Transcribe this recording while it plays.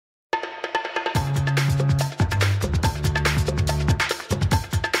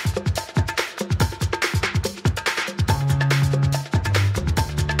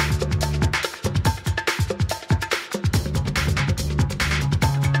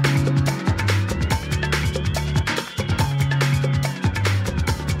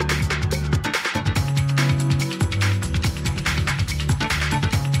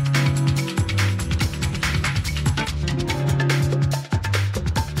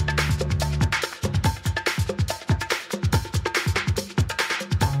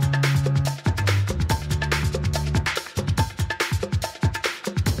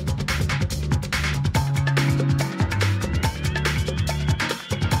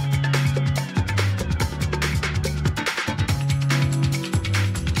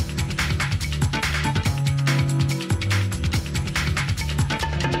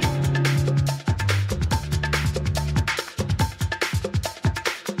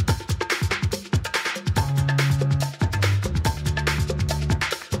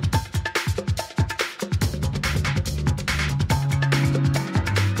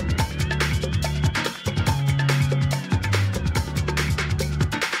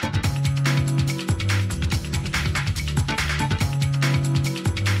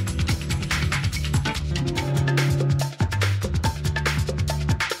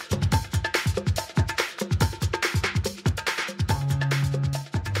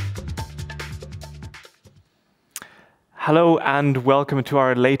Hello and welcome to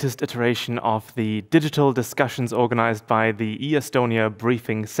our latest iteration of the digital discussions organized by the e-Estonia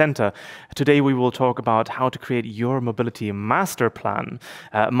Briefing Center. Today we will talk about how to create your mobility master plan.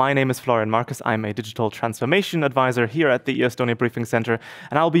 My name is Florian Marcus. I'm a digital transformation advisor here at the e-Estonia Briefing Center,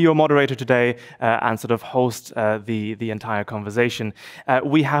 and I'll be your moderator today and sort of host the entire conversation.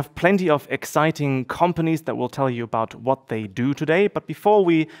 We have plenty of exciting companies that will tell you about what they do today, but before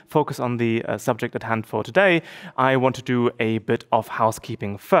we focus on the subject at hand for today, I want to do a bit of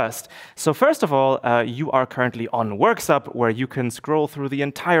housekeeping first. So first of all, you are currently on WorksUp, where you can scroll through the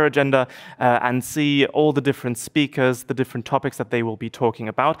entire agenda and see all the different speakers, the different topics that they will be talking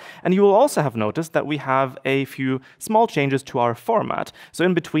about. And you will also have noticed that we have a few small changes to our format. So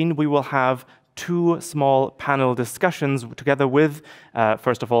in between, we will have two small panel discussions together with,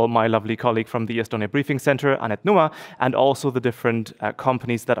 first of all, my lovely colleague from the Estonia Briefing Center, Anett Numa, and also the different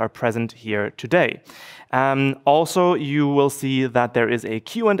companies that are present here today. Also, you will see that there is a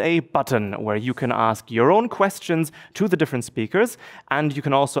Q&A button where you can ask your own questions to the different speakers, and you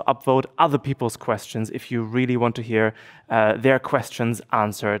can also upvote other people's questions if you really want to hear their questions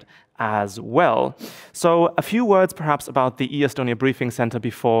answered as well. So a few words perhaps about the e-Estonia Briefing Center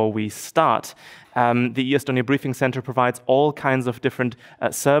before we start. The e-Estonia Briefing Center provides all kinds of different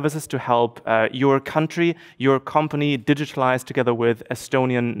services to help your country, your company digitalize together with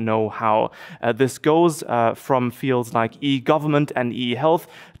Estonian know-how. This goes from fields like e-government and e-health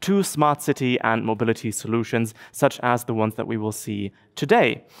to smart city and mobility solutions, such as the ones that we will see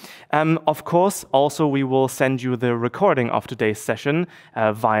today. Of course, also we will send you the recording of today's session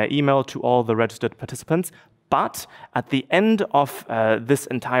via email to all the registered participants. But at the end of this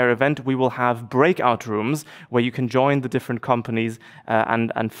entire event, we will have breakout rooms where you can join the different companies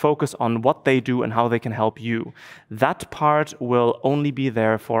and focus on what they do and how they can help you. That part will only be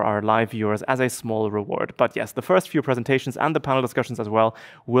there for our live viewers as a small reward. But yes, the first few presentations and the panel discussions as well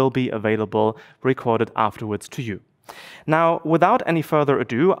will be available recorded afterwards to you. Now, without any further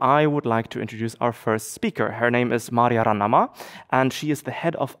ado, I would like to introduce our first speaker. Her name is Maarja Rannama, and she is the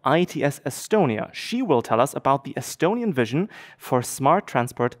head of ITS Estonia. She will tell us about the Estonian vision for smart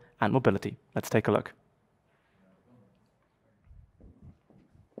transport and mobility. Let's take a look.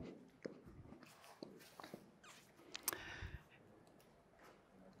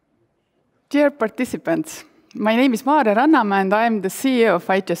 Dear participants, my name is Maarja Rannama, and I am the CEO of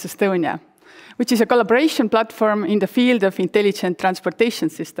ITS Estonia, which is a collaboration platform in the field of intelligent transportation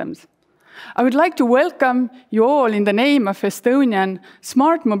systems. I would like to welcome you all in the name of Estonian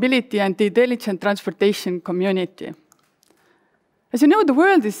smart mobility and intelligent transportation community. As you know, the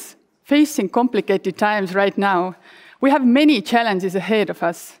world is facing complicated times right now. We have many challenges ahead of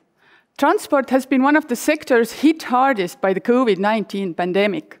us. Transport has been one of the sectors hit hardest by the COVID-19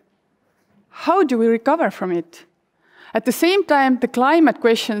 pandemic. How do we recover from it? At the same time, the climate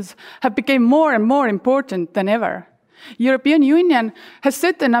questions have become more and more important than ever. European Union has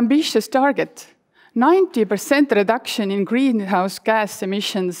set an ambitious target, 90% reduction in greenhouse gas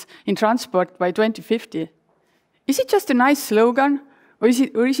emissions in transport by 2050. Is it just a nice slogan, or is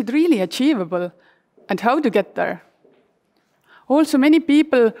it really achievable? And how to get there? Also, many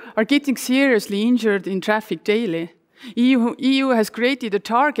people are getting seriously injured in traffic daily. EU has created a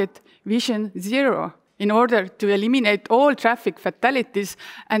target, Vision Zero, in order to eliminate all traffic fatalities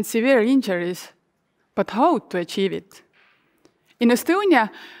and severe injuries. But how to achieve it? In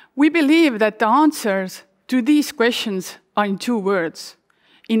Estonia, we believe that the answers to these questions are in two words: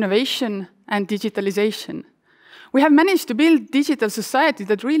 innovation and digitalisation. We have managed to build a digital society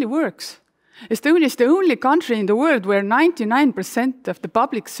that really works. Estonia is the only country in the world where 99% of the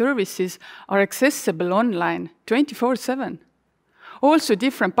public services are accessible online 24/7. Also,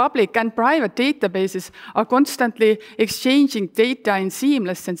 different public and private databases are constantly exchanging data in a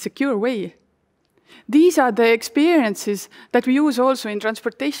seamless and secure way. These are the experiences that we use also in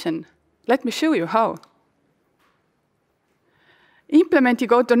transportation. Let me show you how.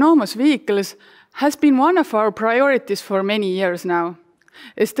 Implementing autonomous vehicles has been one of our priorities for many years now.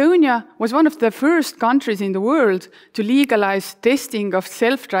 Estonia was one of the first countries in the world to legalize testing of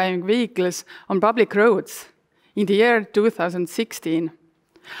self-driving vehicles on public roads in the year 2016.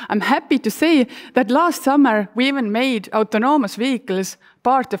 I'm happy to say that last summer we even made autonomous vehicles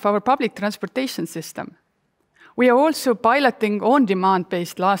part of our public transportation system. We are also piloting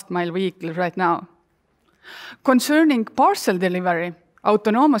on-demand-based last-mile vehicles right now. Concerning parcel delivery,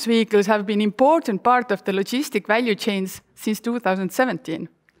 autonomous vehicles have been an important part of the logistic value chains since 2017.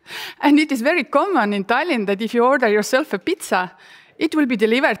 And it is very common in Tallinn that if you order yourself a pizza, it will be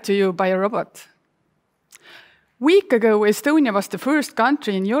delivered to you by a robot. week ago, Estonia was the first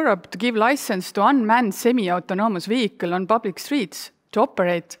country in Europe to give license to unmanned semi-autonomous vehicle on public streets to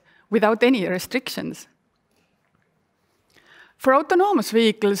operate without any restrictions. For autonomous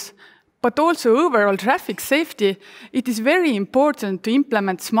vehicles, but also overall traffic safety, it is very important to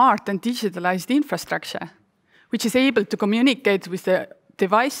implement smart and digitalized infrastructure, which is able to communicate with the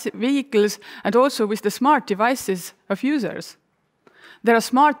vehicles and also with the smart devices of users. There are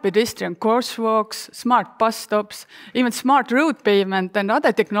smart pedestrian crosswalks, smart bus stops, even smart road pavement and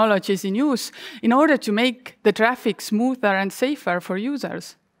other technologies in use in order to make the traffic smoother and safer for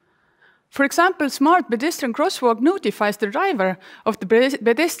users. For example, smart pedestrian crosswalk notifies the driver of the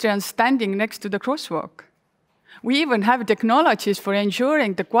pedestrian standing next to the crosswalk. We even have technologies for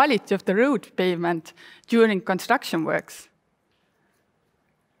ensuring the quality of the road pavement during construction works.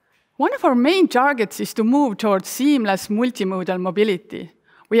 One of our main targets is to move towards seamless multimodal mobility.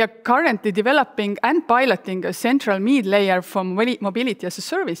 We are currently developing and piloting a central mid-layer for mobility as a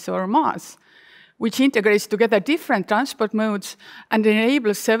service, or MaaS, which integrates together different transport modes and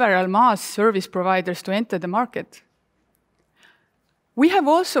enables several MaaS service providers to enter the market. We have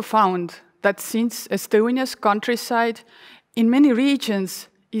also found that since Estonia's countryside in many regions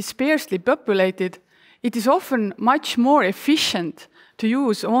is sparsely populated, it is often much more efficient to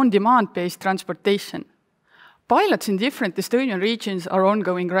use on-demand-based transportation. Pilots in different Estonian regions are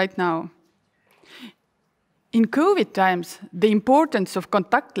ongoing right now. In COVID times, the importance of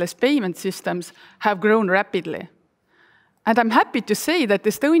contactless payment systems have grown rapidly. And I'm happy to say that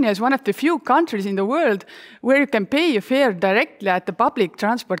Estonia is one of the few countries in the world where you can pay your fare directly at the public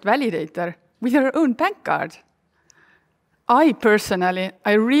transport validator with your own bank card. I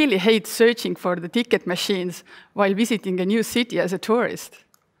really hate searching for the ticket machines while visiting a new city as a tourist.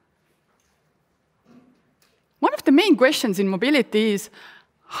 One of the main questions in mobility is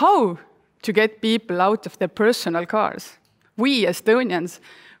how to get people out of their personal cars. We Estonians,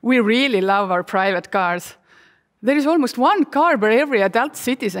 we really love our private cars. There is almost one car per every adult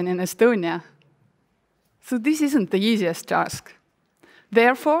citizen in Estonia. So this isn't the easiest task.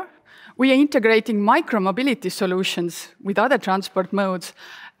 Therefore, we are integrating micromobility solutions with other transport modes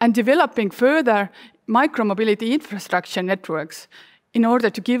and developing further micromobility infrastructure networks in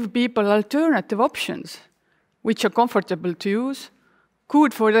order to give people alternative options, which are comfortable to use,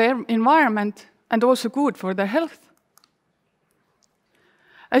 good for their environment, and also good for their health.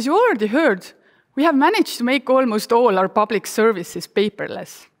 As you already heard, we have managed to make almost all our public services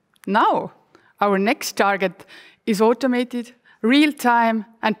paperless. Now, our next target is automated, real-time,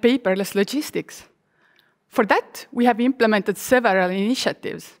 and paperless logistics. For that, we have implemented several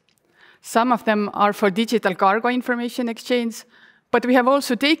initiatives. Some of them are for digital cargo information exchange, but we have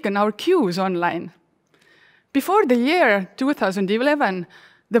also taken our queues online. Before the year 2011,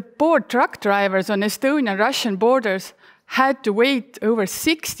 the board truck drivers on Estonian-Russian borders had to wait over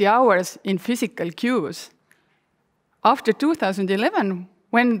 60 hours in physical queues. After 2011,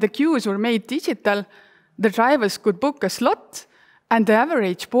 when the queues were made digital, the drivers could book a slot, and the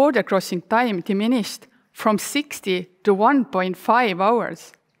average border crossing time diminished from 60 to 1.5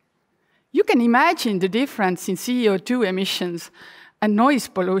 hours. You can imagine the difference in CO2 emissions and noise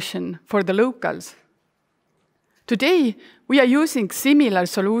pollution for the locals. Today, we are using similar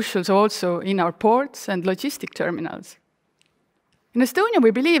solutions also in our ports and logistic terminals. In Estonia,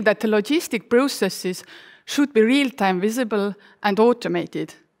 we believe that the logistic processes should be real-time visible and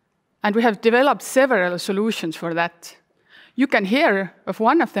automated, and we have developed several solutions for that. You can hear of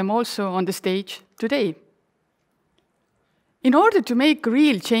one of them also on the stage today. In order to make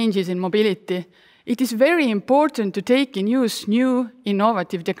real changes in mobility, it is very important to take in use new,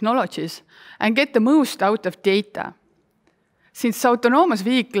 innovative technologies and get the most out of data. Since autonomous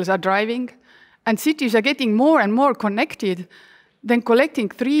vehicles are driving and cities are getting more and more connected, then collecting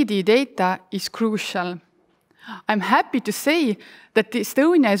 3D data is crucial. I'm happy to say that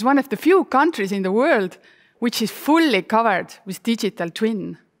Estonia is one of the few countries in the world which is fully covered with digital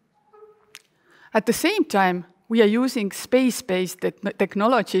twin. At the same time, we are using space-based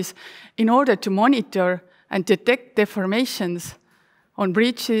technologies in order to monitor and detect deformations on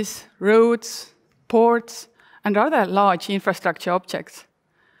bridges, roads, ports, and other large infrastructure objects.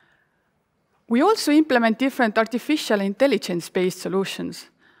 We also implement different artificial intelligence-based solutions.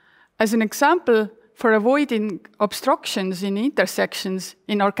 As an example, for avoiding obstructions in intersections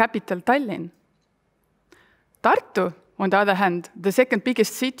in our capital, Tallinn. Tartu, on the other hand, the second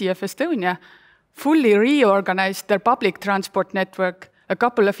biggest city of Estonia, fully reorganized their public transport network a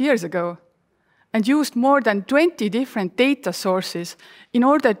couple of years ago and used more than 20 different data sources in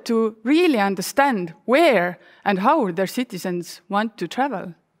order to really understand where and how their citizens want to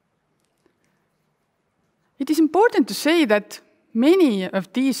travel. It is important to say that many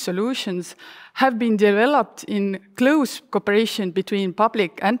of these solutions have been developed in close cooperation between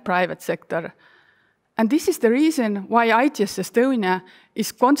public and private sector. And this is the reason why ITS Estonia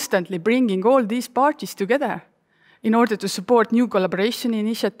is constantly bringing all these parties together in order to support new collaboration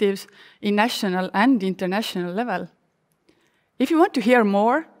initiatives in national and international level. If you want to hear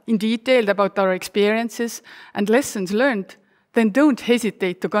more in detail about our experiences and lessons learned, then don't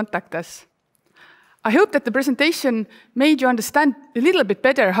hesitate to contact us. I hope that the presentation made you understand a little bit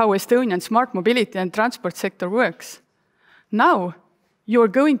better how Estonian smart mobility and transport sector works. Now, you're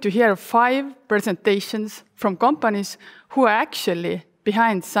going to hear 5 presentations from companies who are actually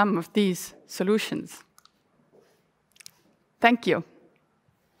behind some of these solutions. Thank you.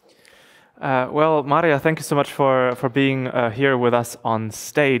 Well, Maarja, thank you so much for being here with us on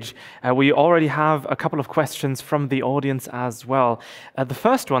stage. We already have a couple of questions from the audience as well. The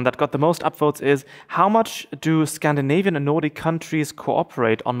first one that got the most upvotes is, how much do Scandinavian and Nordic countries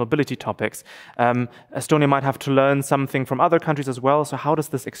cooperate on mobility topics? Estonia might have to learn something from other countries as well, so how does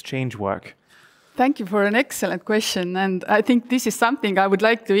this exchange work? Thank you for an excellent question, and I think this is something I would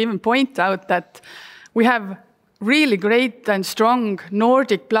like to even point out, that we have really great and strong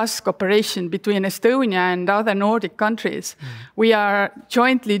Nordic plus cooperation between Estonia and other Nordic countries. We are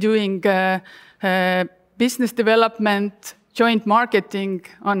jointly doing business development, joint marketing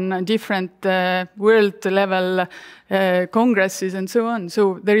on different world level congresses and so on.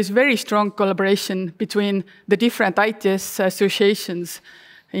 So there is very strong collaboration between the different ITS associations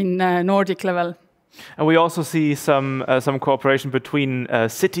in Nordic level. And we also see some cooperation between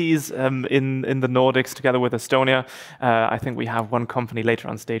cities in the Nordics together with Estonia. I think we have one company later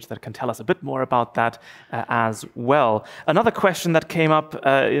on stage that can tell us a bit more about that as well. Another question that came up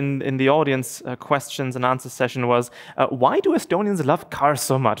in the audience questions and answers session was, why do Estonians love cars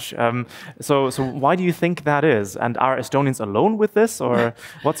so much? So why do you think that is? And are Estonians alone with this, or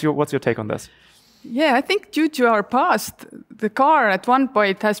what's your take on this? Yeah, I think due to our past, the car at one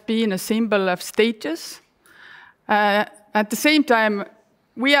point has been a symbol of status. At the same time,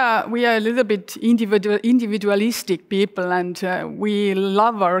 we are a little bit individualistic people, and we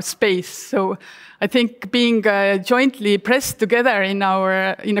love our space. So I think being jointly pressed together in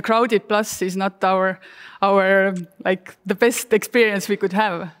a crowded bus is not our like the best experience we could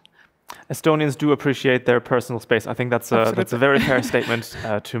have. Estonians do appreciate their personal space. I think that's a very fair statement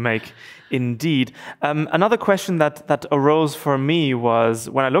to make, indeed. Another question that arose for me was,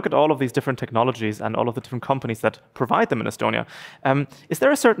 when I look at all of these different technologies and all of the different companies that provide them in Estonia, is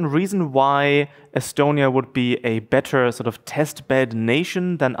there a certain reason why Estonia would be a better sort of testbed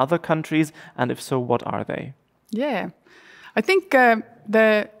nation than other countries? And if so, what are they? Yeah, I think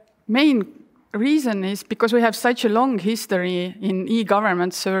the main reason is because we have such a long history in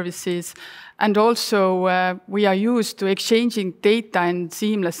e-government services, and also we are used to exchanging data in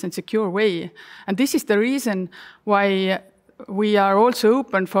seamless and secure way. And this is the reason why we are also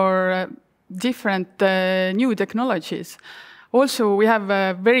open for different new technologies. Also, we have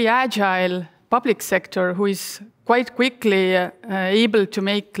a very agile public sector who is quite quickly able to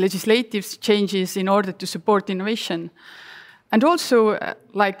make legislative changes in order to support innovation. And also,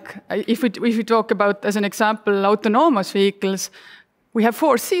 like if we talk about, as an example, autonomous vehicles, we have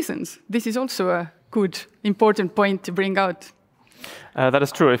 4 seasons. This is also a good, important point to bring out. That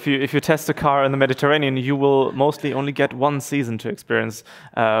is true. If you test a car in the Mediterranean, you will mostly only get 1 season to experience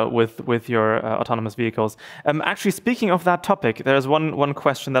with your autonomous vehicles. Actually, speaking of that topic, there's one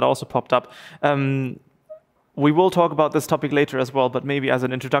question that also popped up. We will talk about this topic later as well, but maybe as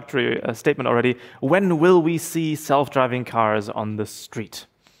an introductory statement already, when will we see self-driving cars on the street?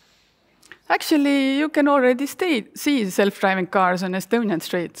 Actually, you can already see self-driving cars on Estonian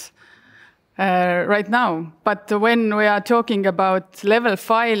streets right now. But when we are talking about level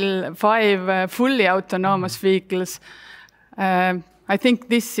 5 fully autonomous vehicles, I think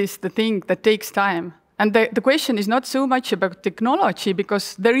this is the thing that takes time. And the question is not so much about technology,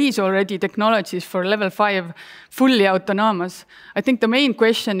 because there is already technologies for level 5 fully autonomous. I think the main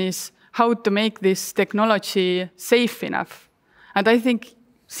question is how to make this technology safe enough. And I think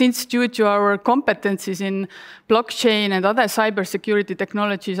since due to our competencies in blockchain and other cybersecurity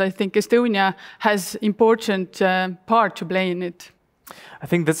technologies, I think Estonia has important part to play in it. I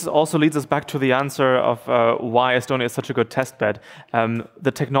think this also leads us back to the answer of why Estonia is such a good testbed.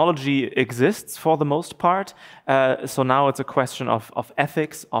 The technology exists for the most part, so now it's a question of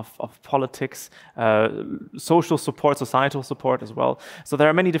ethics, of politics, social support, societal support as well. So there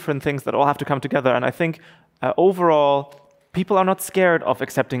are many different things that all have to come together, and I think overall, people are not scared of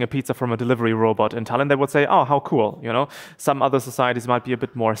accepting a pizza from a delivery robot in Tallinn. They would say, oh, how cool, you know. Some other societies might be a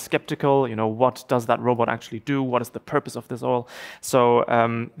bit more skeptical, you know, what does that robot actually do? What is the purpose of this all? So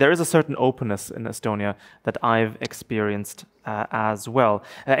there is a certain openness in Estonia that I've experienced as well.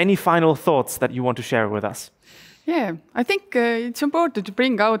 Any final thoughts that you want to share with us? Yeah, I think it's important to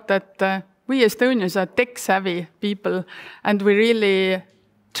bring out that we Estonians are tech-savvy people, and we really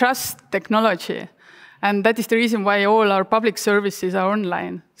trust technology. And that is the reason why all our public services are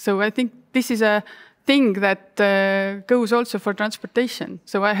online. So I think this is a thing that goes also for transportation.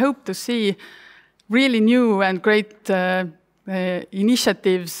 So I hope to see really new and great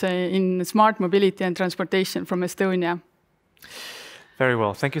initiatives in smart mobility and transportation from Estonia. Very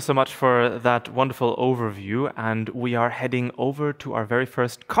well. Thank you so much for that wonderful overview. And we are heading over to our very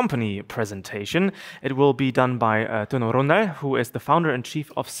first company presentation. It will be done by Tõnu Runnel, who is the founder and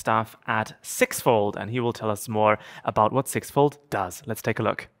chief of staff at Sixfold. And he will tell us more about what Sixfold does. Let's take a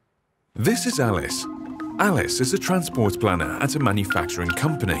look. This is Alice. Alice is a transport planner at a manufacturing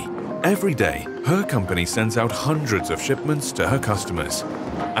company. Every day, her company sends out hundreds of shipments to her customers.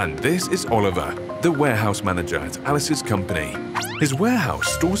 And this is Oliver, the warehouse manager at Alice's company. His warehouse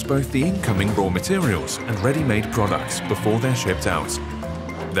stores both the incoming raw materials and ready-made products before they're shipped out.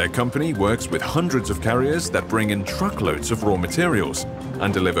 Their company works with hundreds of carriers that bring in truckloads of raw materials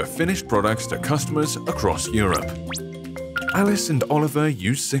and deliver finished products to customers across Europe. Alice and Oliver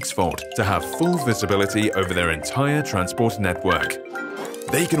use Sixfold to have full visibility over their entire transport network.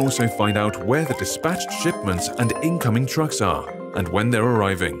 They can also find out where the dispatched shipments and incoming trucks are and when they're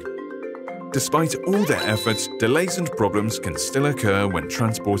arriving. Despite all their efforts, delays and problems can still occur when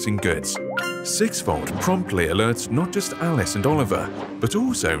transporting goods. Sixfold promptly alerts not just Alice and Oliver, but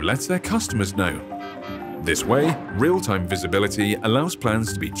also lets their customers know. This way, real-time visibility allows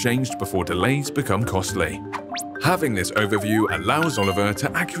plans to be changed before delays become costly. Having this overview allows Oliver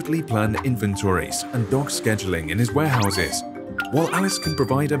to accurately plan inventories and dock scheduling in his warehouses, while Alice can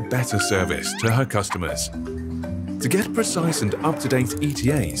provide a better service to her customers. To get precise and up-to-date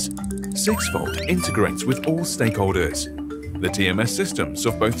ETAs, Sixfold integrates with all stakeholders, the TMS systems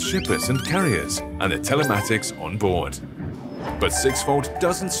of both shippers and carriers, and the telematics on board. But Sixfold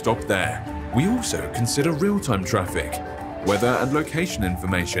doesn't stop there. We also consider real-time traffic, weather and location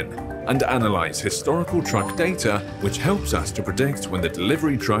information, and analyze historical truck data, which helps us to predict when the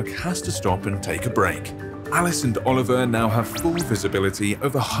delivery truck has to stop and take a break. Alice and Oliver now have full visibility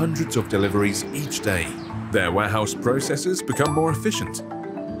over hundreds of deliveries each day. Their warehouse processes become more efficient.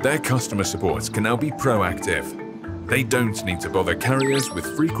 Their customer support can now be proactive. They don't need to bother carriers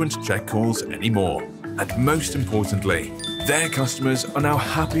with frequent check calls anymore. And most importantly, their customers are now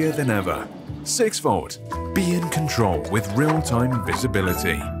happier than ever. Sixfold. Be in control with real-time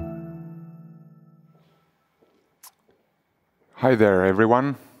visibility. Hi there,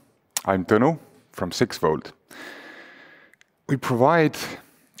 everyone. I'm Tõnu from Sixfold. We provide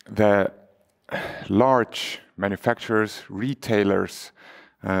the large manufacturers, retailers,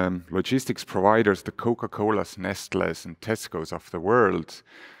 logistics providers, the Coca-Colas, Nestles, and Tesco's of the world,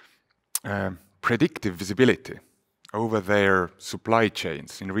 predictive visibility over their supply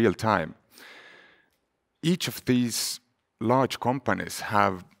chains in real time. Each of these large companies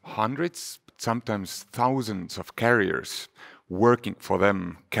have hundreds, sometimes thousands of carriers working for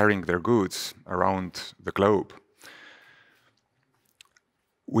them, carrying their goods around the globe.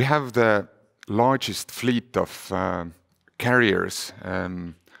 We have the largest fleet of carriers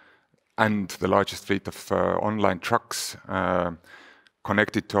and the largest fleet of online trucks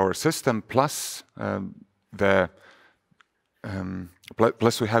connected to our system, plus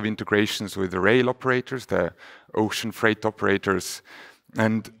plus we have integrations with the rail operators, the ocean freight operators,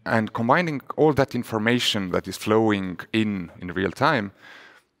 and combining all that information that is flowing in real time,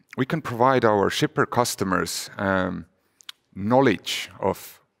 we can provide our shipper customers knowledge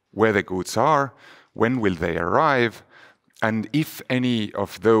of where the goods are, when will they arrive, and if any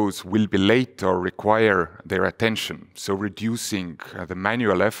of those will be late or require their attention. So reducing the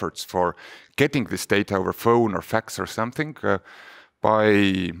manual efforts for getting this data over phone or fax or something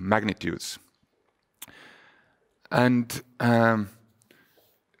by magnitudes. And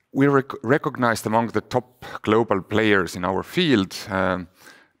we're recognized among the top global players in our field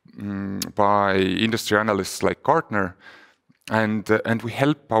by industry analysts like Gartner. And we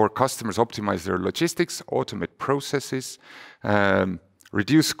help our customers optimize their logistics, automate processes,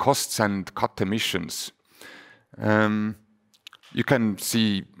 reduce costs, and cut emissions. You can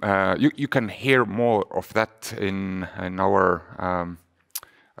see, you can hear more of that in our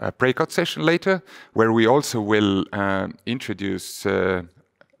breakout session later, where we also will introduce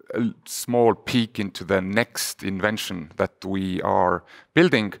a small peek into the next invention that we are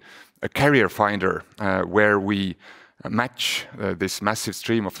building, a carrier finder, where we match this massive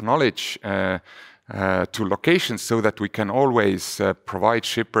stream of knowledge to locations so that we can always provide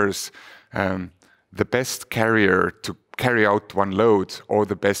shippers the best carrier to carry out one load or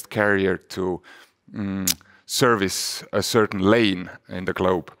the best carrier to service a certain lane in the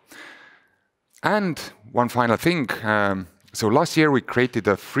globe. And one final thing, so last year we created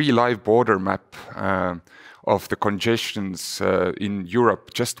a free live border map of the congestions in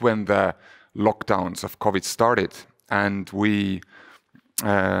Europe just when the lockdowns of COVID started. And we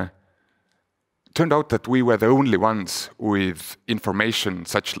turned out that we were the only ones with information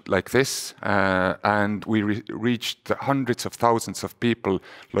such like this, and we reached hundreds of thousands of people,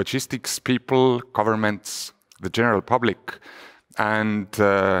 logistics people, governments, the general public, and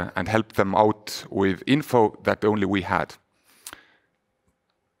helped them out with info that only we had.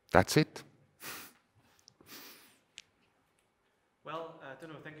 That's it.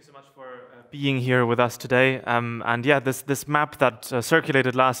 Thank you so much for being here with us today. And yeah, this map that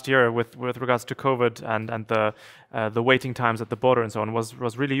circulated last year with regards to COVID and the waiting times at the border and so on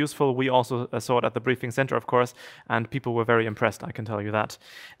was really useful. We also saw it at the briefing center, of course, and people were very impressed, I can tell you that.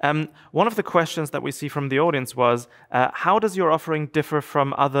 One of the questions that we see from the audience was, how does your offering differ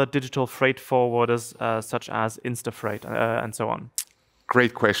from other digital freight forwarders such as InstaFreight and so on?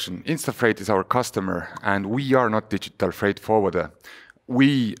 Great question. InstaFreight is our customer, and we are not digital freight forwarder.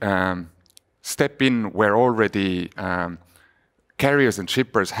 We step in where already carriers and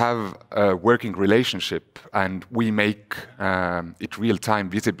shippers have a working relationship, and we make it real-time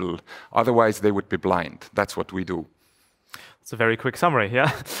visible. Otherwise, they would be blind. That's what we do. It's a very quick summary,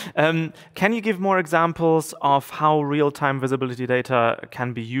 yeah. Can you give more examples of how real-time visibility data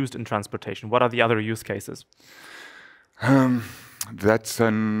can be used in transportation? What are the other use cases? That's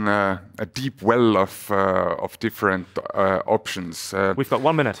a deep well of different options. We've got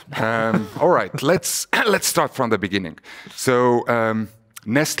 1 minute. All right, let's start from the beginning. So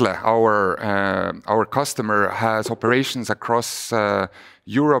Nestle, our customer, has operations across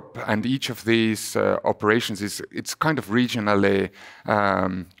Europe, and each of these operations it's kind of regionally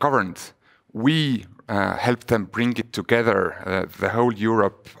governed. We help them bring it together, the whole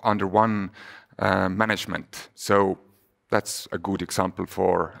Europe under one management. So that's a good example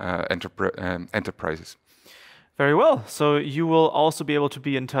for enterprises. Very well. So you will also be able to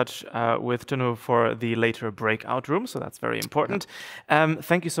be in touch with Tunu for the later breakout room. So that's very important.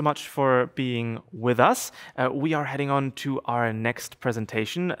 Thank you so much for being with us. We are heading on to our next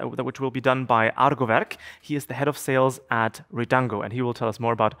presentation, which will be done by Auve. He is the head of sales at Ridango, and he will tell us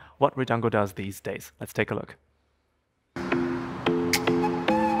more about what Ridango does these days. Let's take a look.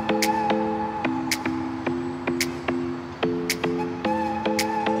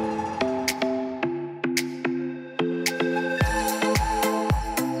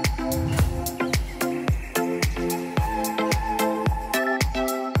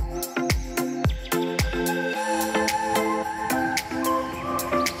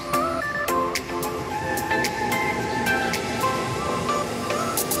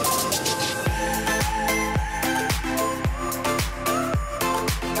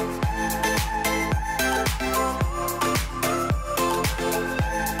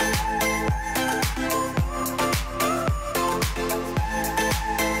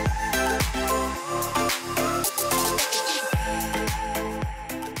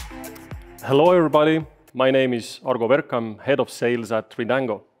 Hello everybody, my name is Auve, head of sales at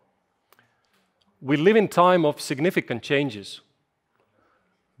Ridango. We live in a time of significant changes.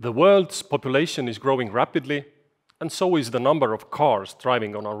 The world's population is growing rapidly, and so is the number of cars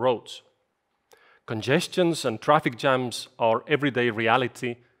driving on our roads. Congestions and traffic jams are everyday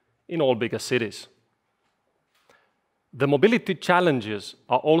reality in all bigger cities. The mobility challenges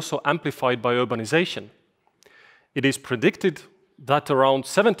are also amplified by urbanization. It is predicted that around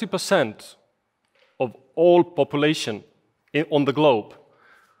 70% of all population on the globe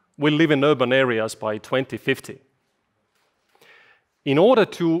will live in urban areas by 2050. In order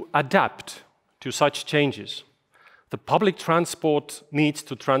to adapt to such changes, the public transport needs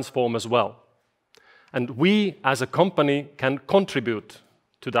to transform as well. And we, as a company, can contribute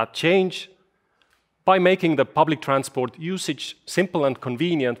to that change by making the public transport usage simple and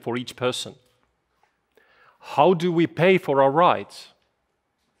convenient for each person. How do we pay for our rides?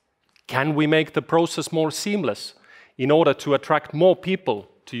 Can we make the process more seamless in order to attract more people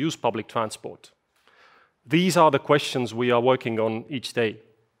to use public transport? These are the questions we are working on each day.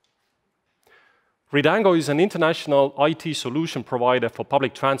 Ridango is an international IT solution provider for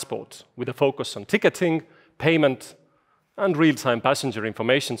public transport with a focus on ticketing, payment, and real-time passenger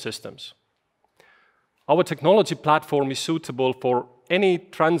information systems. Our technology platform is suitable for any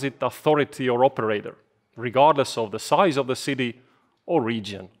transit authority or operator, regardless of the size of the city or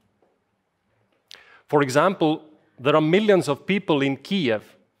region. For example, there are millions of people in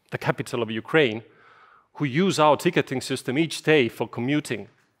Kiev, the capital of Ukraine, who use our ticketing system each day for commuting.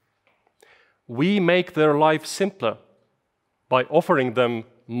 We make their life simpler by offering them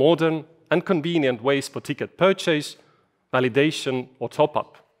modern and convenient ways for ticket purchase, validation, or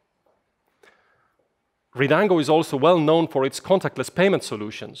top-up. Ridango is also well known for its contactless payment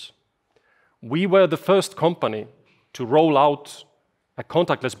solutions. We were the first company to roll out a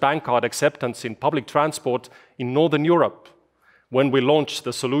contactless bank card acceptance in public transport in Northern Europe when we launched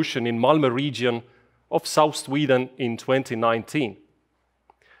the solution in Malmö region of South Sweden in 2019.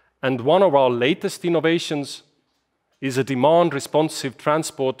 And one of our latest innovations is a demand-responsive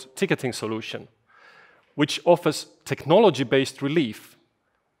transport ticketing solution, which offers technology-based relief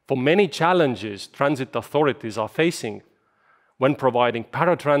for many challenges transit authorities are facing when providing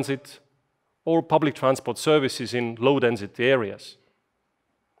paratransit or public transport services in low-density areas.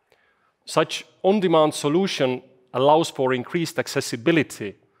 Such on-demand solution allows for increased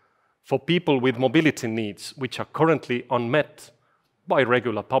accessibility for people with mobility needs, which are currently unmet by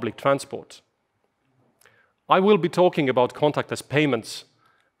regular public transport. I will be talking about contactless payments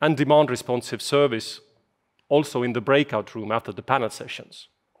and demand-responsive service also in the breakout room after the panel sessions.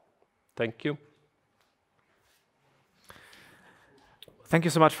 Thank you. Thank you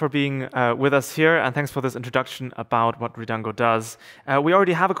so much for being with us here, and thanks for this introduction about what Ridango does. We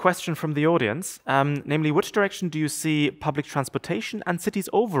already have a question from the audience, namely, which direction do you see public transportation and cities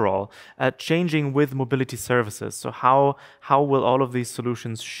overall changing with mobility services? So how will all of these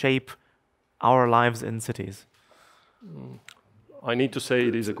solutions shape our lives in cities? I need to say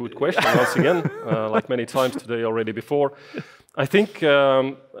it is a good question once again, like many times today already before. I think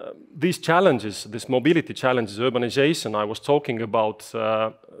these challenges, this mobility challenges, urbanization I was talking about,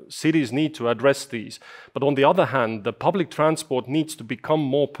 cities need to address these. But on the other hand, the public transport needs to become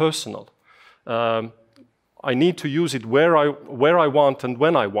more personal. I need to use it where I want and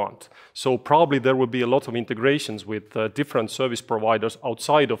when I want. So probably there will be a lot of integrations with different service providers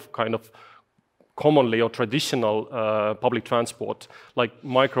outside of kind of commonly or traditional public transport, like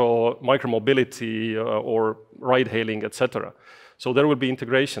micro-mobility or ride-hailing, etc. So there will be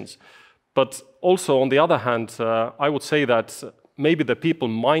integrations. But also, on the other hand, I would say that maybe the people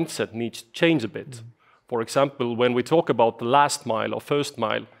mindset needs to change a bit. For example, when we talk about the last mile or first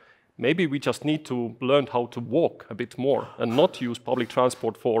mile, maybe we just need to learn how to walk a bit more and not use public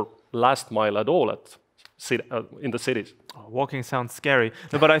transport for last mile at all in the cities. Oh, walking sounds scary,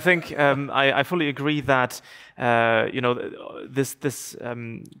 no, but I think I fully agree that this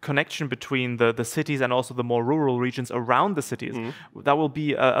connection between the cities and also the more rural regions around the cities, that will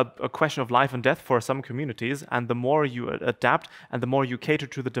be a question of life and death for some communities. And the more you adapt and the more you cater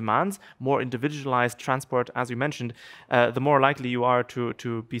to the demands, more individualized transport, as you mentioned, the more likely you are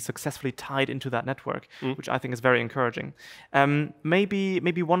to be successfully tied into that network, which I think is very encouraging.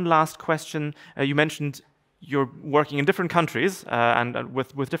 Maybe one last question. You mentioned you're working in different countries and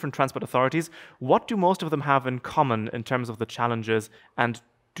with different transport authorities. What do most of them have in common in terms of the challenges, and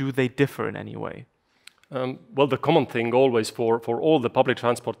do they differ in any way? Well, the common thing always for all the public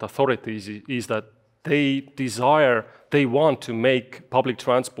transport authorities is that they want to make public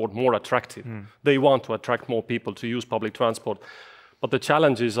transport more attractive. They want to attract more people to use public transport. But the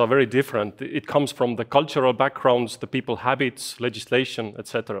challenges are very different. It comes from the cultural backgrounds, the people habits, legislation,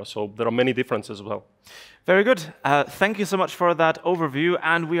 etc. So there are many differences as well. Very good. Thank you so much for that overview.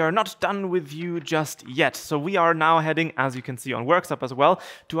 And we are not done with you just yet. So we are now heading, as you can see on Workshop as well,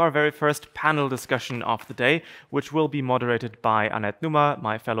 to our very first panel discussion of the day, which will be moderated by Annette Numa,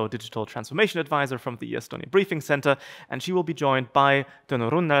 my fellow digital transformation advisor from the e-Estonia Briefing Center. And she will be joined by Tõnu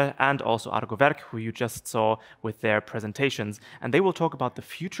Runnel and also Auve Tech, who you just saw with their presentations. And they will talk about the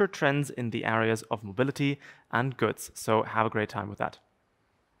future trends in the areas of mobility and goods. So have a great time with that.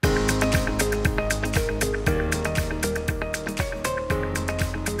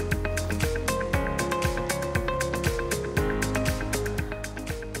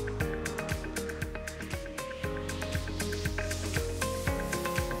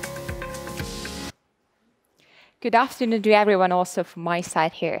 Good afternoon to everyone also from my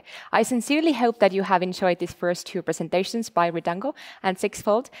side here. I sincerely hope that you have enjoyed these first two presentations by Ridango and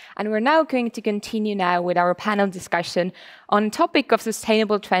Sixfold, and we're now going to continue now with our panel discussion on the topic of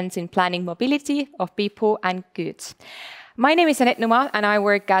sustainable trends in planning mobility of people and goods. My name is Annette Numa, and I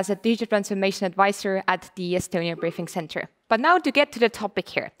work as a digital transformation advisor at the Estonia Briefing Center. But now to get to the topic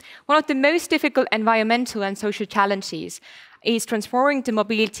here. One of the most difficult environmental and social challenges is transforming the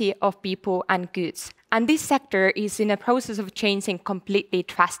mobility of people and goods. And this sector is in a process of changing completely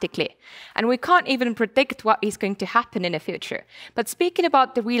drastically. And we can't even predict what is going to happen in the future. But speaking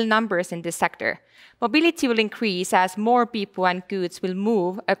about the real numbers in this sector, mobility will increase as more people and goods will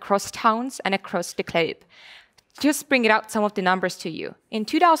move across towns and across the globe. Just bringing out some of the numbers to you. In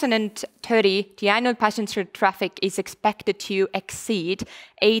 2030, the annual passenger traffic is expected to exceed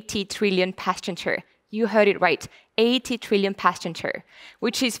 80 trillion passengers. You heard it right, 80 trillion passengers,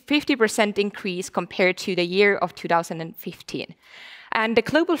 which is 50% increase compared to the year of 2015. And the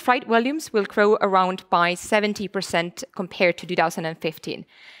global freight volumes will grow around by 70% compared to 2015.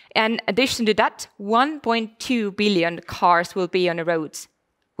 In addition to that, 1.2 billion cars will be on the roads,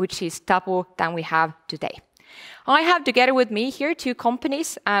 which is double than we have today. I have together with me here two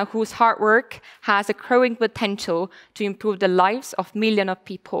companies whose hard work has a growing potential to improve the lives of millions of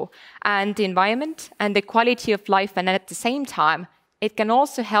people and the environment and the quality of life, and at the same time, it can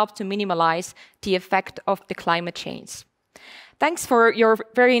also help to minimize the effect of the climate change. Thanks for your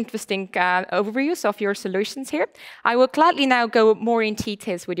very interesting overviews of your solutions here. I will gladly now go more in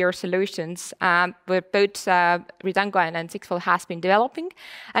details with your solutions, where both Ridango and Sixfold has been developing.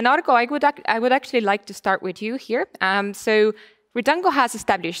 And Argo, I would actually like to start with you here. So Ridango has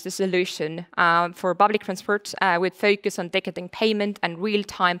established a solution for public transport with focus on ticketing payment and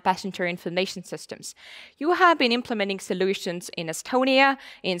real-time passenger information systems. You have been implementing solutions in Estonia,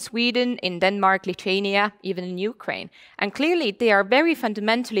 in Sweden, in Denmark, Lithuania, even in Ukraine. And clearly, they are very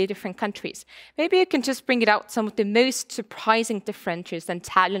fundamentally different countries. Maybe you can just bring it out some of the most surprising differences and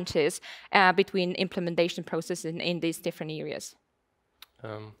challenges between implementation processes in these different areas.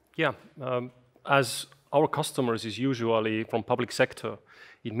 As our customers is usually from public sector,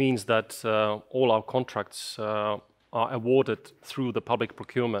 it means that all our contracts are awarded through the public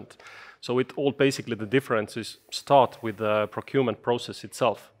procurement. So it all basically the differences start with the procurement process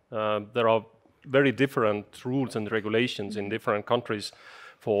itself. There are very different rules and regulations in different countries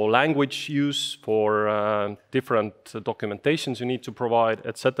for language use, for different documentations you need to provide,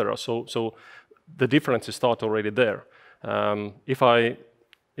 etc. So the differences start already there.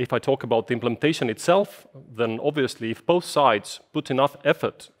 If I talk about the implementation itself, then obviously if both sides put enough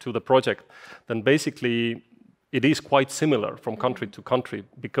effort to the project, then basically it is quite similar from country to country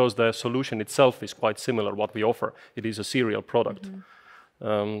because the solution itself is quite similar what we offer. It is a serial product.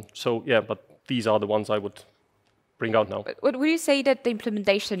 But these are the ones I would bring out now. Would you say that the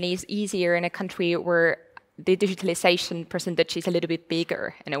implementation is easier in a country where the digitalization percentage is a little bit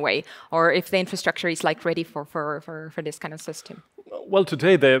bigger in a way, or if the infrastructure is like ready for this kind of system? Well,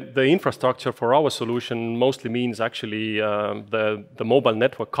 today the infrastructure for our solution mostly means actually the mobile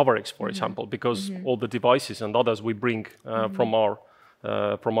network coverage, for example, because all the devices and others we bring from our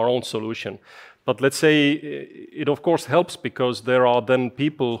own solution. But let's say it of course helps because there are then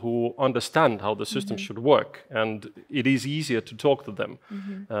people who understand how the system should work, and it is easier to talk to them.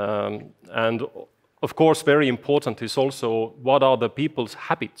 And of course, very important is also what are the people's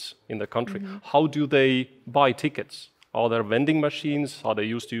habits in the country? How do they buy tickets? Are there vending machines? Are they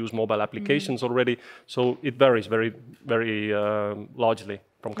used to use mobile applications already? So it varies very, very largely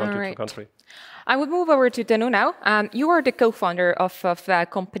from country to country. I would move over to Tõnu now. You are the co-founder of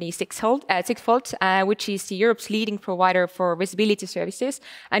company Sixfold, which is Europe's leading provider for visibility services.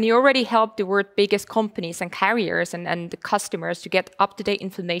 And you already helped the world's biggest companies and carriers and the customers to get up-to-date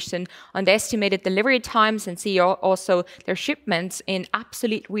information on the estimated delivery times and see also their shipments in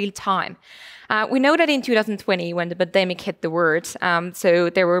absolute real time. We know that in 2020, when the pandemic hit the world, so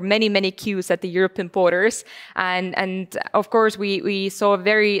there were many queues at the European borders. And of course, we saw a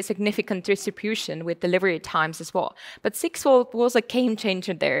very significant distribution with delivery times as well. But Sixfold was a game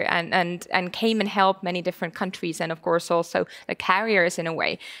changer there and came and helped many different countries and of course also the carriers in a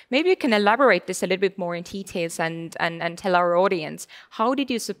way. Maybe you can elaborate this a little bit more in details and tell our audience, how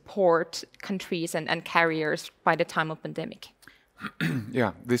did you support countries and carriers by the time of pandemic?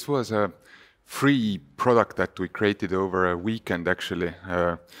 Yeah, this was a free product that we created over a weekend, actually.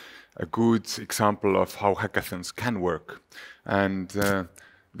 A good example of how hackathons can work. And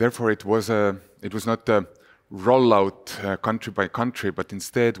therefore it was not a rollout country by country, but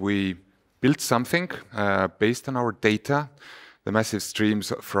instead we built something based on our data, the massive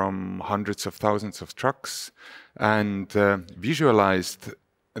streams from hundreds of thousands of trucks, and visualized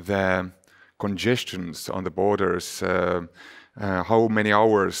the congestions on the borders, how many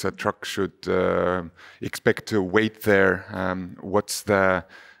hours a truck should expect to wait there, what's the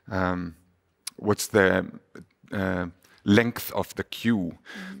length of the queue.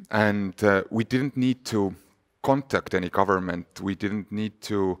 And we didn't need to contact any government. We didn't need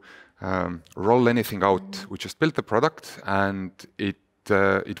to roll anything out. We just built the product, and it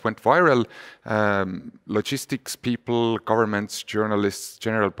went viral. Logistics people, governments, journalists,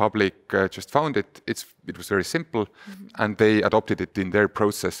 general public just found it. It was very simple, and they adopted it in their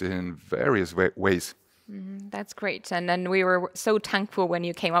process in various ways. That's great. And then we were so thankful when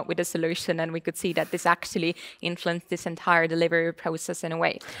you came up with a solution, and we could see that this actually influenced this entire delivery process in a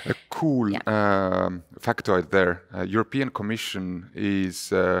way. A cool factoid there. European Commission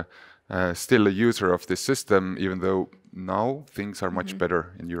is still a user of this system, even though now things are much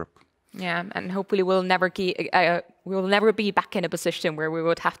better in Europe. Yeah, and hopefully we'll never be back in a position where we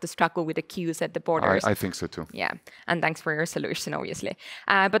would have to struggle with the queues at the borders. I think so too. Yeah, and thanks for your solution, obviously.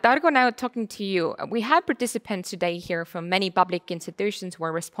 But Argo, now talking to you, we have participants today here from many public institutions who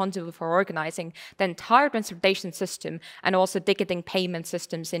are responsible for organizing the entire transportation system and also ticketing payment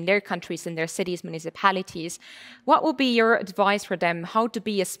systems in their countries, in their cities, municipalities. What would be your advice for them how to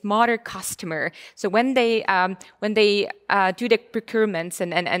be a smarter customer? So when they do the procurements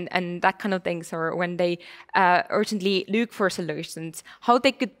and that kind of things, or when they urgently look for solutions, how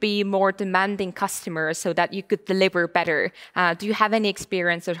they could be more demanding customers so that you could deliver better. Do you have any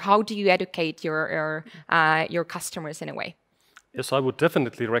experience, or how do you educate your customers in a way? Yes, I would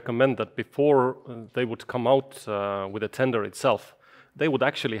definitely recommend that before they would come out with a tender itself, they would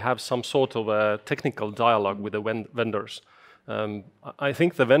actually have some sort of a technical dialogue with the vendors. I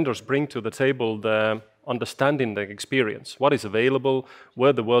think the vendors bring to the table the understanding the experience, what is available,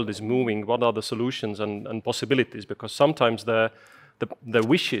 where the world is moving, what are the solutions and possibilities, because sometimes the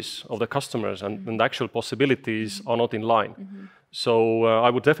wishes of the customers and the actual possibilities are not in line. So I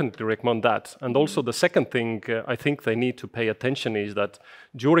would definitely recommend that. And also the second thing I think they need to pay attention is that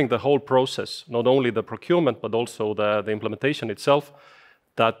during the whole process, not only the procurement but also the implementation itself,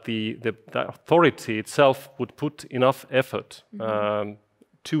 that the authority itself would put enough effort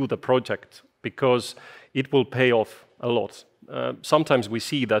to the project, because it will pay off a lot. Sometimes we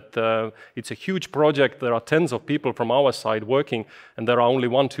see that it's a huge project, there are tens of people from our side working, and there are only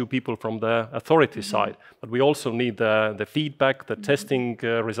 1-2 people from the authority side. But we also need the feedback, the testing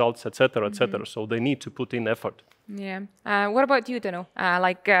results, etc., etc. So they need to put in effort. Yeah. What about you, Dano?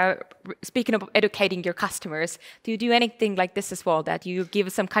 Speaking of educating your customers, do you do anything like this as well, that you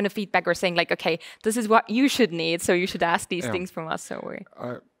give some kind of feedback or saying like, okay, this is what you should need, so you should ask these things from us?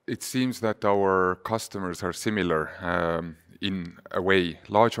 It seems that our customers are similar in a way.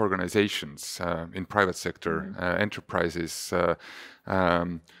 Large organizations in private sector, enterprises,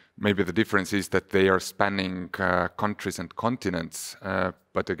 maybe the difference is that they are spanning countries and continents.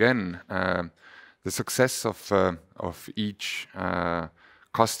 But again, the success of each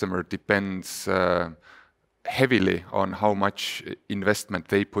customer depends heavily on how much investment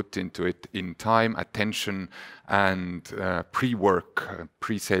they put into it in time, attention, and pre-work,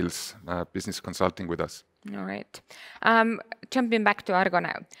 pre-sales, business consulting with us. All right. Jumping back to Argo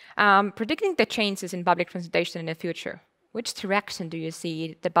now. Predicting the changes in public transportation in the future, which direction do you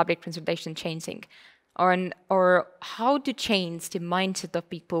see the public transportation changing? Or how to change the mindset of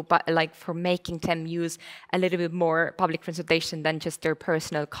people, but like for making them use a little bit more public transportation than just their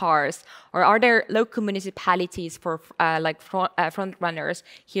personal cars? Or are there local municipalities for front runners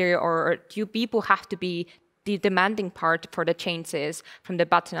here, or do people have to be the demanding part for the changes from the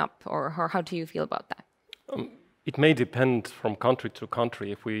bottom up, or how do you feel about that? It may depend from country to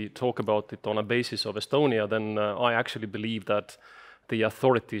country. If we talk about it on a basis of Estonia, then I actually believe that the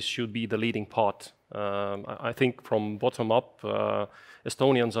authorities should be the leading part. I think from bottom up,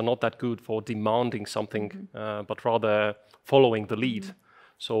 Estonians are not that good for demanding something, but rather following the lead.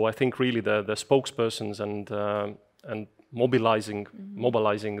 So I think really the spokespersons and mobilizing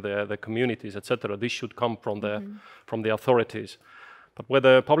the communities, etc., this should come from the authorities. But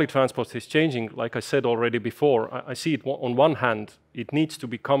whether public transport is changing, like I said already before, I see it on one hand, it needs to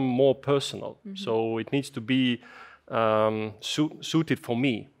become more personal. So it needs to be suited for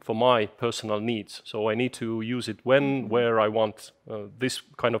me, for my personal needs. So I need to use it where I want this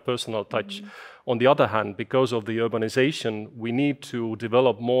kind of personal touch. On the other hand, because of the urbanization, we need to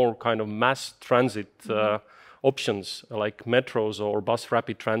develop more kind of mass transit options like metros or bus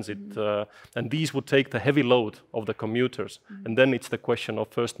rapid transit, and these would take the heavy load of the commuters. And then it's the question of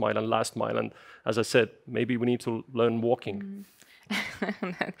first mile and last mile. And as I said, maybe we need to learn walking.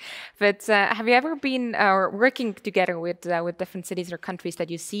 But have you ever been working together with different cities or countries that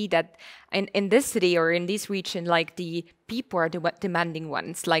you see that in this city or in this region, like the people are the demanding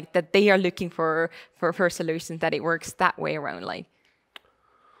ones, like that they are looking for solutions, that it works that way around? Like,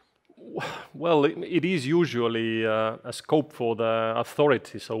 Well, it is usually a scope for the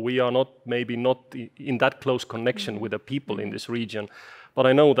authority, so we are maybe not in that close connection with the people in this region. But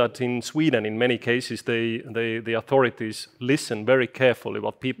I know that in Sweden, in many cases, the authorities listen very carefully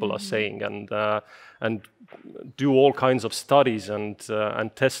what people are saying and do all kinds of studies and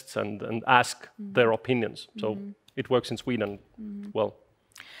tests and ask their opinions. So it works in Sweden well.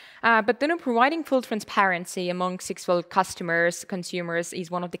 But then providing full transparency among Sixfold customers, consumers is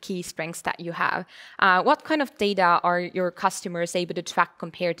one of the key strengths that you have. What kind of data are your customers able to track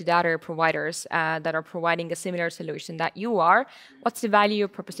compared to the other providers that are providing a similar solution that you are? What's the value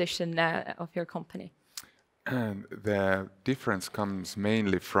proposition of your company? The difference comes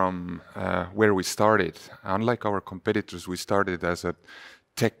mainly from where we started. Unlike our competitors, we started as a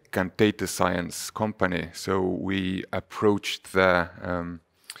tech and data science company, so we approached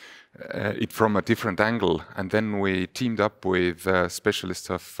it from a different angle, and then we teamed up with specialists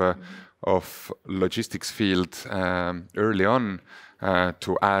of logistics field early on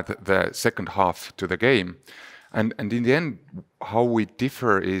to add the second half to the game. And in the end, how we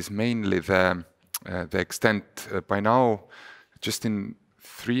differ is mainly the extent. By now, just in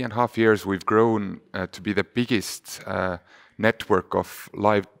 3.5 years, we've grown to be the biggest network of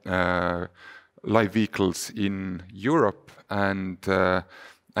live vehicles in Europe, and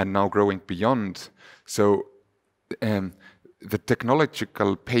now growing beyond. So the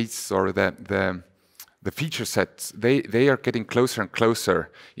technological pace or the feature sets, they are getting closer and closer.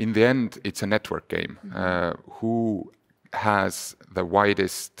 In the end, it's a network game. Who has the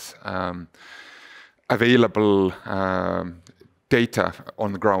widest available data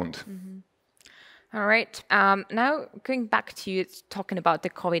on the ground? All right. Now, going back to you talking about the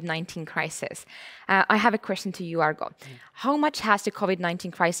COVID-19 crisis, I have a question to you, Argo. How much has the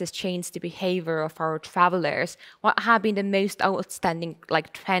COVID-19 crisis changed the behavior of our travelers? What have been the most outstanding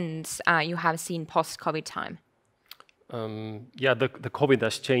trends you have seen post-COVID time? Yeah, the COVID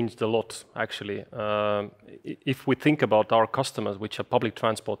has changed a lot, actually. If we think about our customers, which are public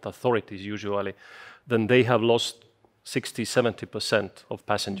transport authorities usually, then they have lost 60–70% of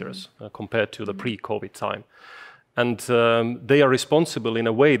passengers compared to the pre-COVID time. And they are responsible in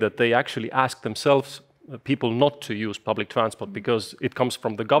a way that they actually ask themselves, people not to use public transport because it comes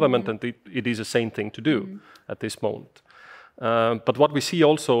from the government and it is a sane thing to do at this moment. But what we see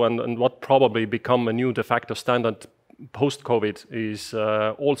also, and what probably become a new de facto standard post-COVID, is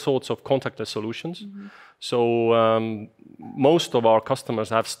all sorts of contactless solutions. So most of our customers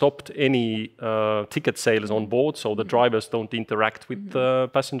have stopped any ticket sales on board, so the drivers don't interact with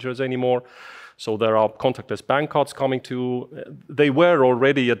passengers anymore. So there are contactless bank cards coming to. They were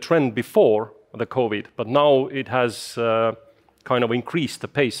already a trend before the COVID, but now it has kind of increased the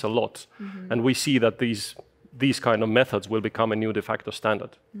pace a lot. And we see that these kind of methods will become a new de facto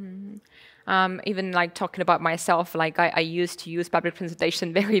standard. Even talking about myself, I used to use public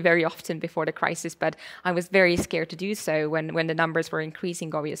transportation very, very often before the crisis, but I was very scared to do so when the numbers were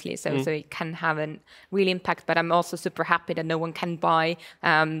increasing, obviously. So it can have a real impact, but I'm also super happy that no one can buy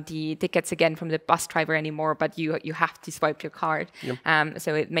the tickets again from the bus driver anymore, but you have to swipe your card.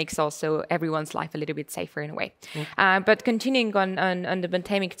 So it makes also everyone's life a little bit safer in a way. But continuing on the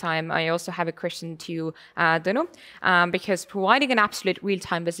pandemic time, I also have a question to Tõnu, because providing an absolute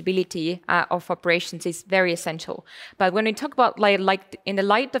real-time visibility of operations is very essential. But when we talk about like in the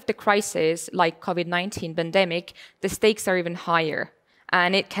light of the crisis, like COVID-19 pandemic, the stakes are even higher.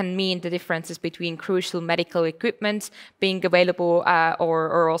 And it can mean the differences between crucial medical equipment being available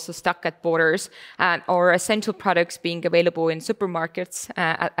or also stuck at borders, or essential products being available in supermarkets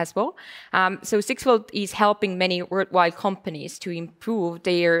as well. So Sixfold is helping many worldwide companies to improve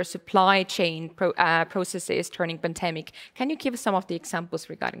their supply chain processes during pandemic. Can you give some of the examples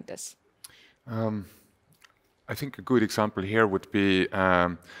regarding this? I think a good example here would be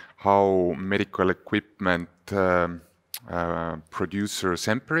how medical equipment producer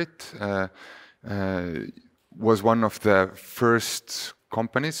Semperit was one of the first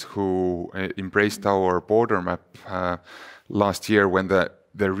companies who embraced our border map last year when the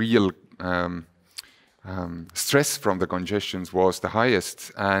real stress from the congestions was the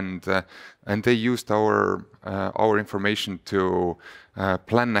highest, and they used our information to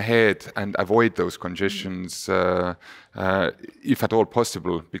plan ahead and avoid those congestions if at all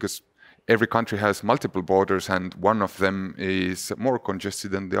possible, because every country has multiple borders and one of them is more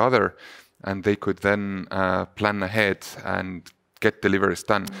congested than the other, and they could then plan ahead and get deliveries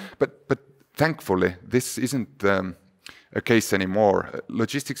done. But thankfully, this isn't a case anymore.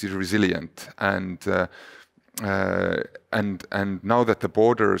 Logistics is resilient, and now that the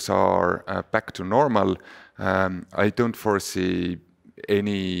borders are back to normal, I don't foresee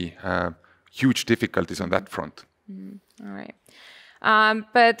any huge difficulties on that front. All right.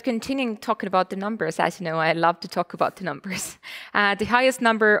 But continuing talking about the numbers, as you know, I love to talk about the numbers. The highest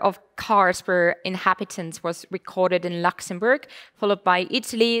number of cars per inhabitants was recorded in Luxembourg, followed by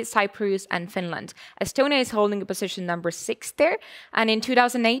Italy, Cyprus, and Finland. Estonia is holding a position number 6 there. And in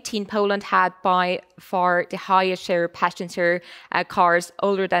 2018, Poland had by far the highest share of passenger cars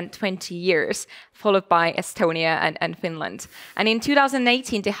older than 20 years, followed by Estonia and Finland. And in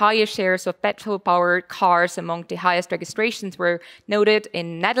 2018, the highest shares of petrol-powered cars among the highest registrations were noted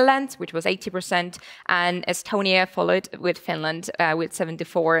in Netherlands, which was 80%, and Estonia followed with Finland with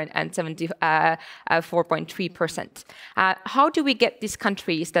 74 and 74.3%. How do we get these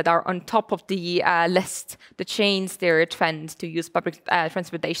countries that are on top of the list to change their trend to use public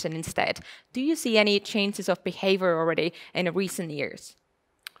transportation instead? Do you see any changes of behavior already in recent years?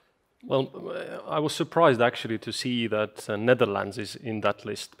 Well, I was surprised actually to see that Netherlands is in that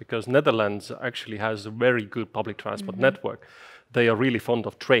list, because Netherlands actually has a very good public transport network. They are really fond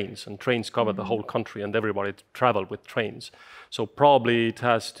of trains, and trains cover the whole country, and everybody travel with trains. So probably it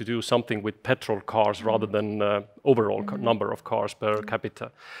has to do something with petrol cars rather than overall number of cars per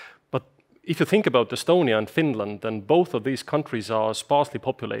capita. But if you think about Estonia and Finland, then both of these countries are sparsely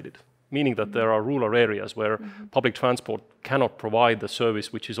populated, meaning that there are rural areas where public transport cannot provide the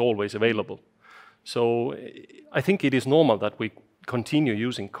service which is always available. So I think it is normal that we continue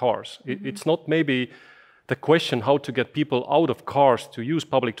using cars. It's not maybe the question how to get people out of cars to use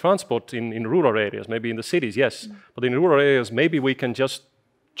public transport in rural areas, maybe in the cities, yes. But in rural areas, maybe we can just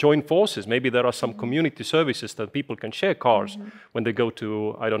join forces. Maybe there are some community services that people can share cars when they go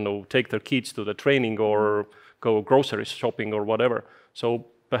to, I don't know, take their kids to the training or go grocery shopping or whatever. So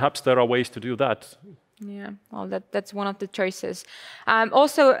perhaps there are ways to do that. Yeah, well, that's one of the choices.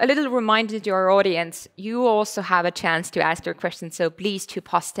 Also, a little reminder to our audience, you also have a chance to ask your questions, so please to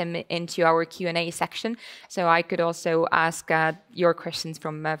post them into our Q&A section, so I could also ask your questions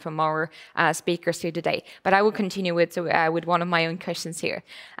from our speakers here today. But I will continue with one of my own questions here.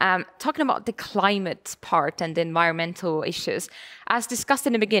 Talking about the climate part and the environmental issues, as discussed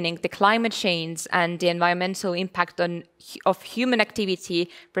in the beginning, the climate change and the environmental impact of human activity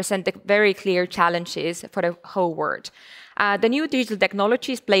present very clear challenges for the whole world. The new digital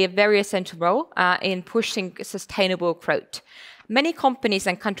technologies play a very essential role in pushing sustainable growth. Many companies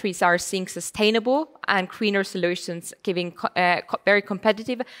and countries are seeing sustainable and greener solutions, giving very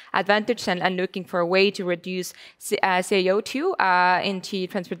competitive advantage and looking for a way to reduce CO2 in the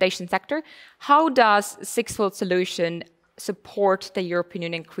transportation sector. How does Sixfold solution support the European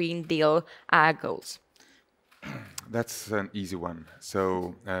Union Green Deal goals? That's an easy one.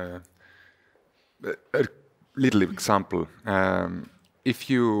 So a little example. If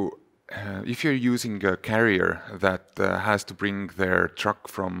you're using a carrier that has to bring their truck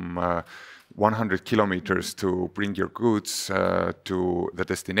from 100 kilometers to bring your goods to the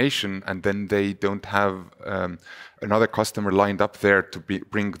destination, and then they don't have another customer lined up there to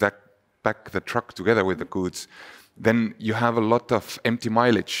bring back the truck together with the goods, then you have a lot of empty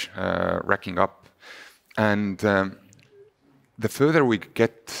mileage racking up. And the further we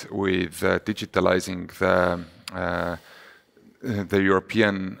get with digitalizing the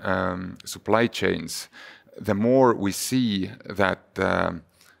European supply chains, the more we see that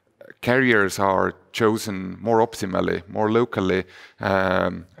carriers are chosen more optimally, more locally,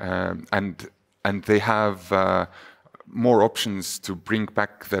 and they have more options to bring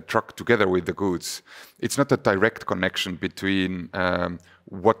back the truck together with the goods. It's not a direct connection between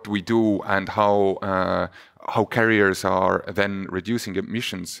what we do and how carriers are then reducing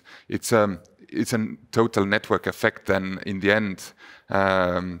emissions. It's a total network effect then in the end,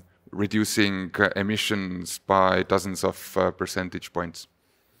 reducing emissions by dozens of percentage points.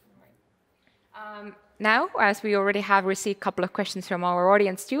 Now, as we already have received a couple of questions from our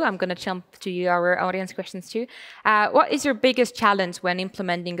audience too, I'm going to jump to our audience questions too. What is your biggest challenge when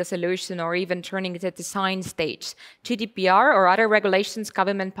implementing a solution or even turning it at the design stage? GDPR or other regulations,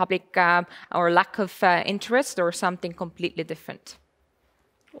 government, public, or lack of interest, or something completely different?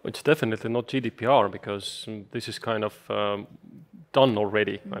 It's definitely not GDPR, because this is kind of done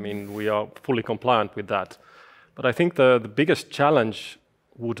already. I mean, we are fully compliant with that. But I think the biggest challenge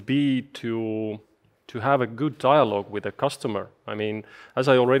would be to have a good dialogue with the customer. I mean, as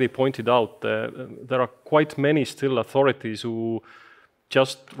I already pointed out, there are quite many still authorities who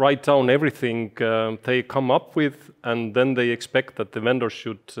just write down everything they come up with, and then they expect that the vendor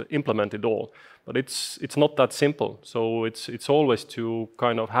should implement it all. But it's not that simple. So it's always to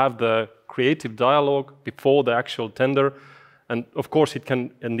kind of have the creative dialogue before the actual tender, And of course, it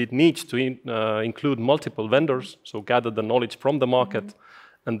can and it needs to include multiple vendors, so gather the knowledge from the market,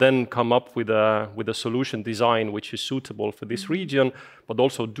 and then come up with a solution design which is suitable for this region, but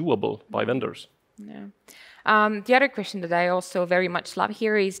also doable by vendors. Yeah. The other question that I also very much love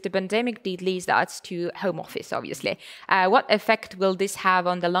here is the pandemic did lead us to home office, obviously. What effect will this have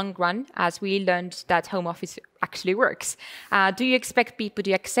on the long run as we learned that home office actually works? Do you expect people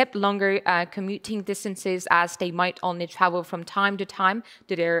to accept longer commuting distances as they might only travel from time to time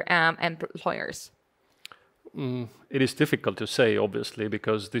to their employers? It is difficult to say, obviously,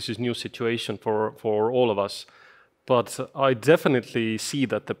 because this is a new situation for all of us. But I definitely see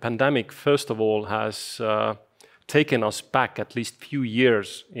that the pandemic, first of all, has taken us back at least a few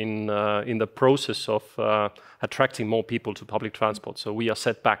years in the process of attracting more people to public transport. So we are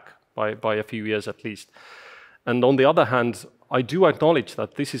set back by a few years at least. And on the other hand, I do acknowledge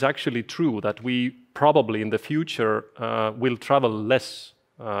that this is actually true, that we probably in the future will travel less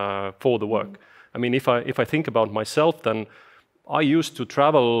for the work. I mean, if I think about myself, then I used to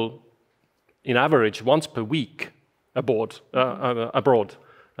travel in average once per week abroad.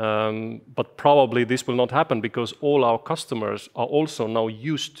 But probably this will not happen because all our customers are also now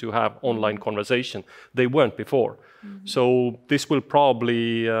used to have online conversation. They weren't before. So this will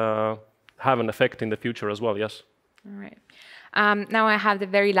probably have an effect in the future as well, yes. All right. Now I have the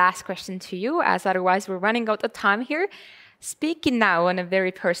very last question to you, as otherwise we're running out of time here. Speaking now on a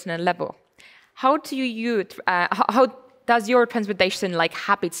very personal level, how does your transportation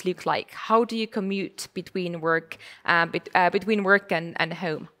habits look like? How do you commute between work and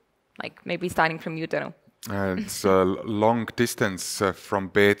home? Maybe starting from you, Tõnu. It's a long distance from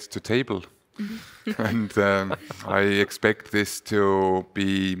bed to table. And I expect this to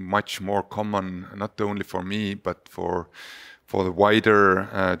be much more common, not only for me, but for the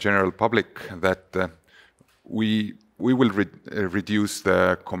wider general public, that we will reduce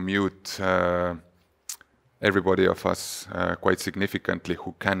the commute, everybody of us, quite significantly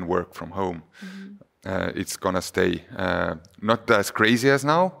who can work from home. It's gonna stay not as crazy as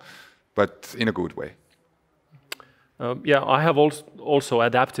now, but in a good way. Yeah, I have also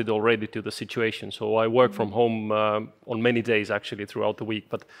adapted already to the situation. So I work from home on many days actually throughout the week.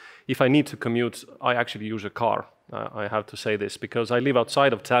 But if I need to commute, I actually use a car. I have to say this because I live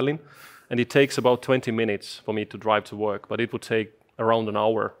outside of Tallinn, and it takes about 20 minutes for me to drive to work. But it would take around an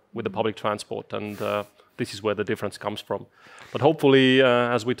hour with the public transport, and this is where the difference comes from. But hopefully,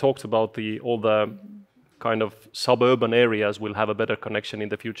 as we talked about, all the kind of suburban areas will have a better connection in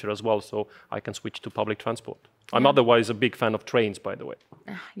the future as well, so I can switch to public transport. I'm otherwise a big fan of trains, by the way.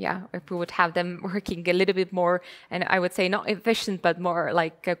 Yeah, if we would have them working a little bit more, and I would say not efficient, but more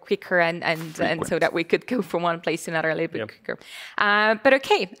quicker and so that we could go from one place to another a little bit quicker. But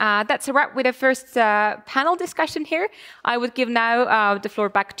okay, that's a wrap with the first panel discussion here. I would give now the floor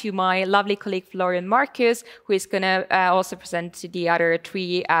back to my lovely colleague Florian Marcus, who is going to also present the other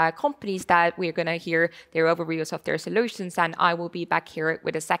three companies that we're going to hear their overviews of their solutions, and I will be back here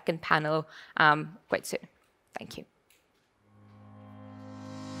with a second panel quite soon. Thank you.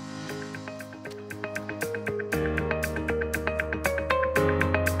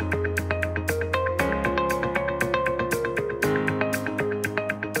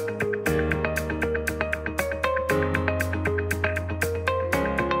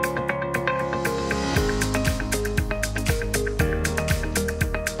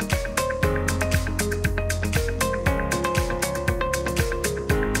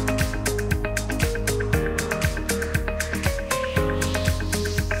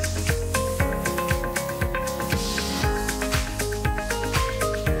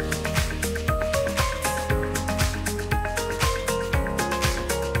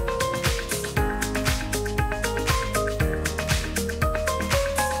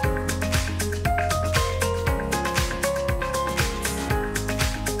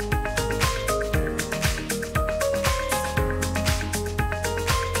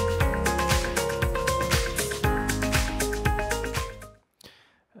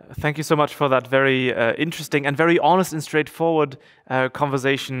 Thank you so much for that very interesting and very honest and straightforward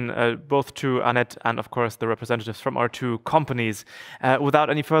conversation, both to Annette and, of course, the representatives from our two companies.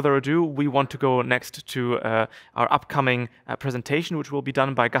 Without any further ado, we want to go next to our upcoming presentation, which will be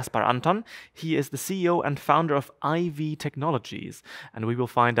done by Gaspar Anton. He is the CEO and founder of EyeVi Technologies, and we will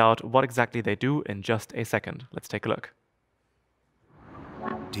find out what exactly they do in just a second. Let's take a look.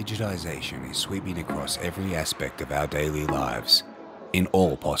 Digitalisation is sweeping across every aspect of our daily lives. In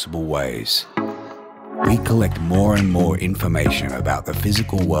all possible ways. We collect more and more information about the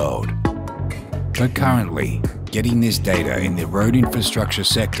physical world. But currently, getting this data in the road infrastructure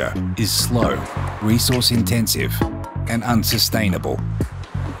sector is slow, resource intensive, and unsustainable.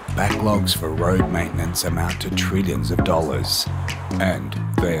 Backlogs for road maintenance amount to trillions of dollars, and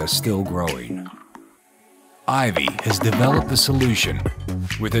they are still growing. EyeVi has developed a solution.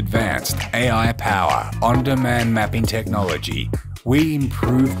 With advanced AI power on-demand mapping technology, we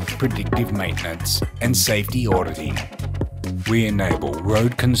improve predictive maintenance and safety auditing. We enable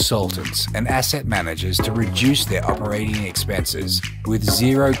road consultants and asset managers to reduce their operating expenses with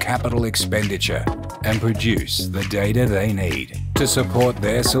zero capital expenditure and produce the data they need to support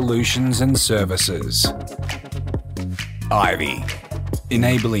their solutions and services. EyeVi,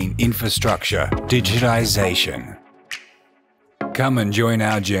 enabling infrastructure digitalisation. Come and join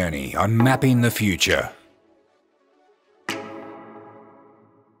our journey on mapping the future.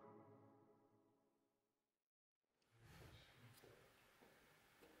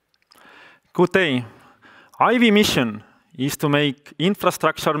 Good day. EyeVi mission is to make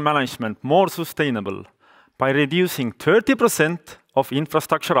infrastructure management more sustainable by reducing 30% of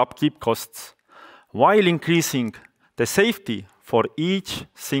infrastructure upkeep costs while increasing the safety for each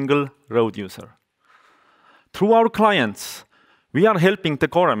single road user. Through our clients, we are helping the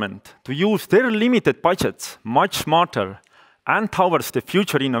government to use their limited budgets much smarter and towards the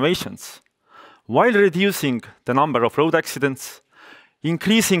future innovations, while reducing the number of road accidents,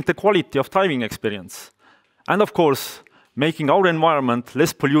 increasing the quality of driving experience, and of course, making our environment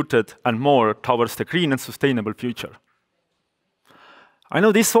less polluted and more towards the green and sustainable future. I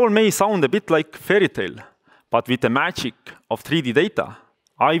know this all may sound a bit like fairy tale, but with the magic of 3D data,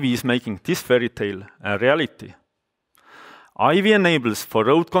 EyeVi is making this fairy tale a reality. EyeVi enables for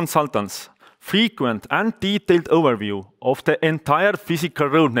road consultants frequent and detailed overview of the entire physical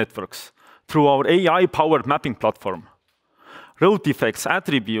road networks through our AI-powered mapping platform. Road defects,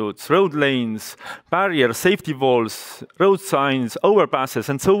 attributes, road lanes, barriers, safety walls, road signs, overpasses,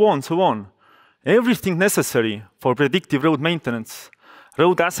 and so on, so on. Everything necessary for predictive road maintenance,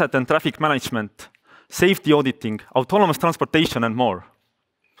 road asset and traffic management, safety auditing, autonomous transportation, and more.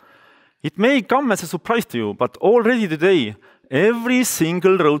 It may come as a surprise to you, but already today, every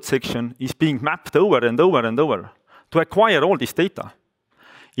single road section is being mapped over and over and over to acquire all this data.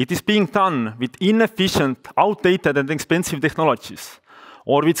 It is being done with inefficient, outdated, and expensive technologies,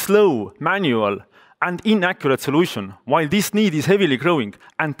 or with slow, manual, and inaccurate solution, while this need is heavily growing,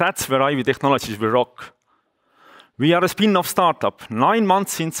 and that's where EyeVi Technologies will rock. We are a spin-off startup, 9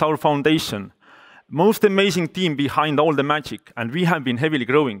 months since our foundation, most amazing team behind all the magic, and we have been heavily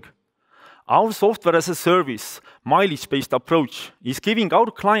growing. Our software as a service, mileage-based approach is giving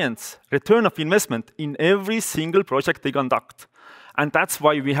our clients return of investment in every single project they conduct. And that's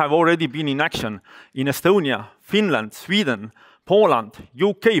why we have already been in action in Estonia, Finland, Sweden, Poland,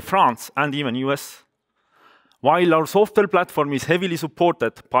 UK, France, and even US. While our software platform is heavily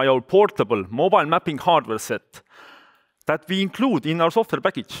supported by our portable mobile mapping hardware set that we include in our software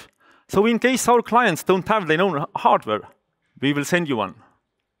package. So in case our clients don't have their own hardware, we will send you one.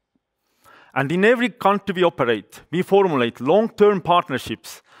 And in every country we operate, we formulate long-term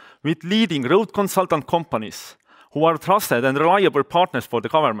partnerships with leading road consultant companies who are trusted and reliable partners for the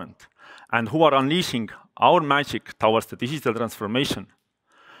government, and who are unleashing our magic towards the digital transformation.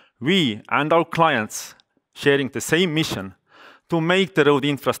 We and our clients sharing the same mission to make the road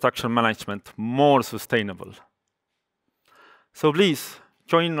infrastructure management more sustainable. So please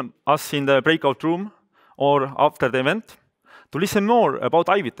join us in the breakout room or after the event to listen more about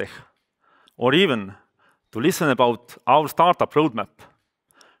Auve Tech, or even to listen about our startup roadmap.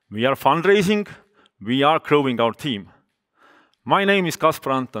 We are fundraising. We are growing our team. My name is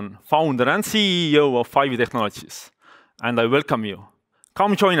Kaspar Anton, founder and CEO of EyeVi Technologies, and I welcome you.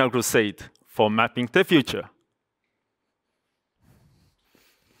 Come join our crusade for mapping the future.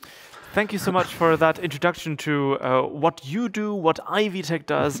 Thank you so much for that introduction to what you do, what EyeVi Tech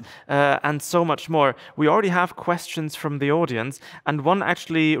does, and so much more. We already have questions from the audience, and one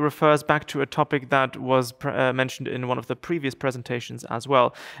actually refers back to a topic that was mentioned in one of the previous presentations as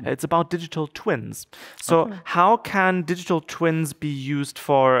well. It's about digital twins. So how can digital twins be used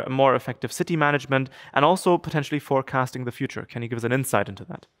for more effective city management and also potentially forecasting the future? Can you give us an insight into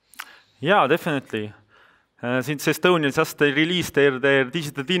that? Yeah, definitely. Since Estonia just released their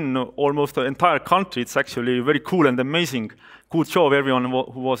digital twin almost the entire country, it's actually very cool and amazing. Good job, everyone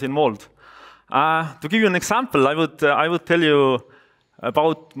who was involved. To give you an example, I would tell you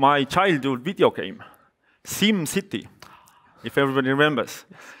about my childhood video game, SimCity, if everybody remembers.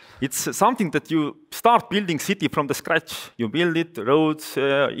 It's something that you start building city from the scratch. You build it, roads,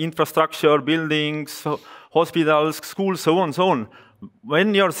 infrastructure, buildings, hospitals, schools, so on, so on.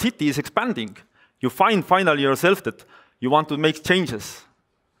 When your city is expanding, you find finally yourself that you want to make changes.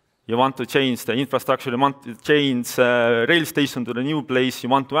 You want to change the infrastructure, you want to change rail station to the new place, you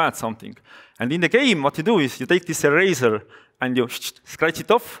want to add something. And in the game, what you do is you take this eraser and you scratch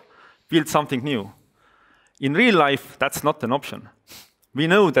it off, build something new. In real life, that's not an option. We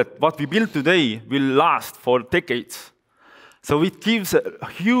know that what we build today will last for decades. So it gives a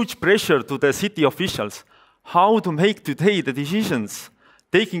huge pressure to the city officials how to make today the decisions,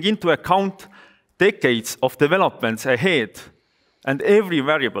 taking into account decades of developments ahead and every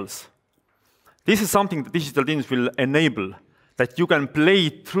variables. This is something that digital twins will enable, that you can play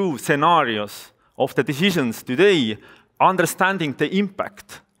through scenarios of the decisions today, understanding the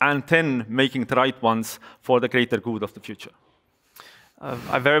impact, and then making the right ones for the greater good of the future.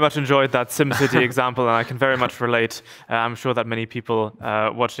 I very much enjoyed that SimCity example, and I can very much relate. I'm sure that many people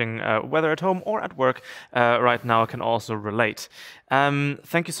watching, whether at home or at work right now, can also relate.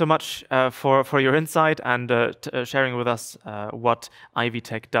 Thank you so much for your insight and sharing with us what Auve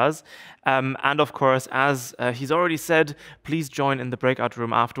Tech does. And of course, as he's already said, please join in the breakout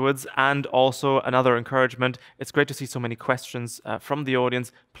room afterwards. And also another encouragement, it's great to see so many questions from the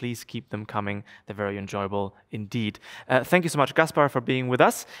audience. Please keep them coming. They're very enjoyable indeed. Thank you so much, Gaspar, for being with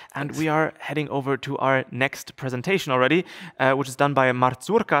us. And we are heading over to our next presentation already, which is done by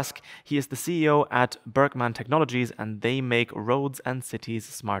Maarja. He is the CEO at Bercman Technologies, and they make roads and cities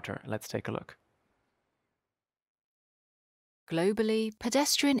smarter. Let's take a look. Globally,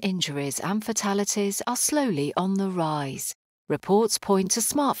 pedestrian injuries and fatalities are slowly on the rise. Reports point to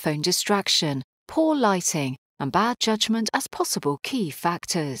smartphone distraction, poor lighting, and bad judgment as possible key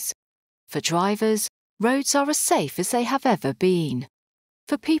factors. For drivers, roads are as safe as they have ever been.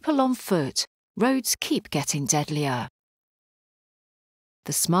 For people on foot, roads keep getting deadlier.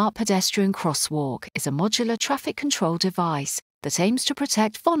 The Smart Pedestrian Crosswalk is a modular traffic control device that aims to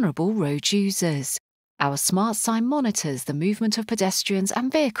protect vulnerable road users. Our smart sign monitors the movement of pedestrians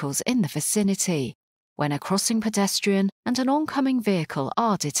and vehicles in the vicinity. When a crossing pedestrian and an oncoming vehicle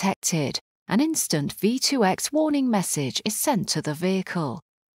are detected, an instant V2X warning message is sent to the vehicle.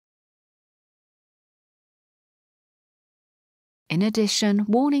 In addition,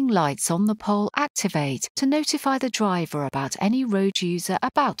 warning lights on the pole activate to notify the driver about any road user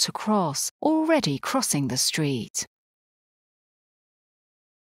about to cross or already crossing the street.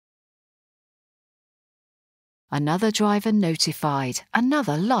 Another driver notified,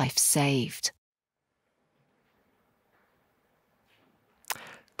 another life saved.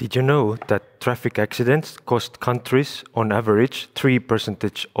 Did you know that traffic accidents cost countries on average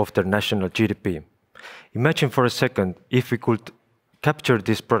 3% of their national GDP? Imagine for a second if we could capture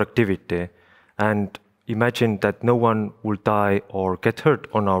this productivity and imagine that no one will die or get hurt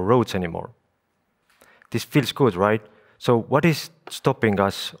on our roads anymore. This feels good, right? So what is stopping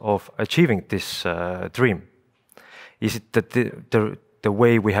us of achieving this dream? Is it the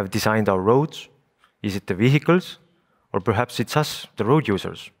way we have designed our roads? Is it the vehicles? Or perhaps it's us, the road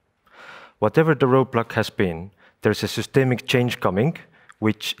users? Whatever the roadblock has been, there's a systemic change coming,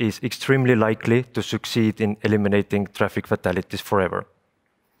 which is extremely likely to succeed in eliminating traffic fatalities forever.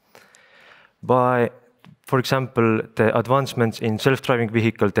 For example, the advancements in self-driving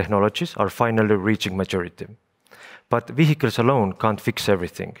vehicle technologies are finally reaching maturity. But vehicles alone can't fix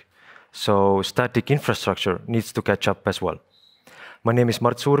everything. So static infrastructure needs to catch up as well. My name is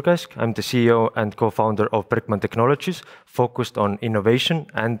Maarja. I'm the CEO and co-founder of Bercman Technologies, focused on innovation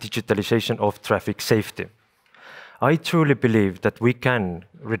and digitalisation of traffic safety. I truly believe that we can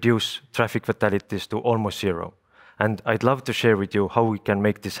reduce traffic fatalities to almost zero, and I'd love to share with you how we can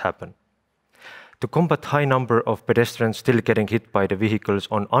make this happen. To combat high number of pedestrians still getting hit by the vehicles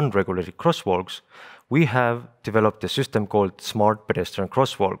on unregulated crosswalks, we have developed a system called Smart Pedestrian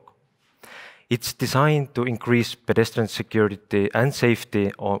Crosswalk. It's designed to increase pedestrian security and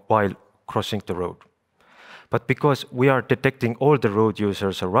safety while crossing the road. But because we are detecting all the road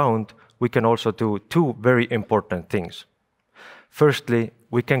users around, we can also do two very important things. Firstly,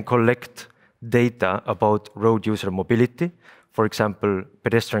 we can collect data about road user mobility, for example,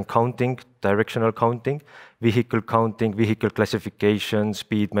 pedestrian counting, directional counting, vehicle classification,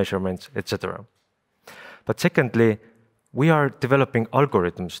 speed measurements, etc. But secondly, we are developing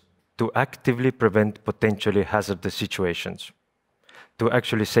algorithms to actively prevent potentially hazardous situations, to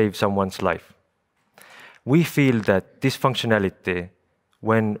actually save someone's life. We feel that this functionality,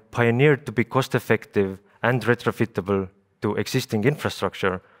 when pioneered to be cost-effective and retrofittable to existing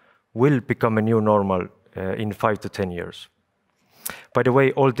infrastructure, will become a new normal in 5 to 10 years. By the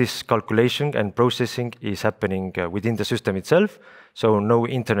way, all this calculation and processing is happening within the system itself, so no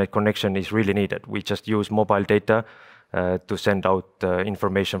internet connection is really needed. We just use mobile data to send out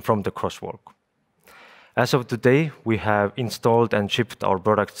information from the crosswalk. As of today, we have installed and shipped our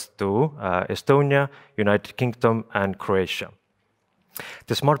products to Estonia, United Kingdom, and Croatia.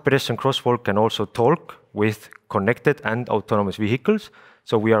 The smart pedestrian crosswalk can also talk with connected and autonomous vehicles,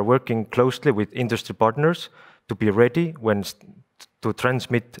 so we are working closely with industry partners to be ready to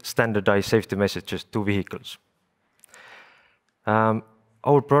transmit standardized safety messages to vehicles.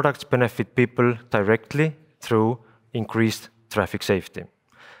 Our products benefit people directly through increased traffic safety.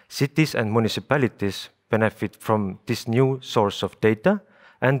 Cities and municipalities benefit from this new source of data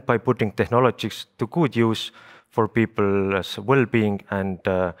and by putting technologies to good use for people's well-being and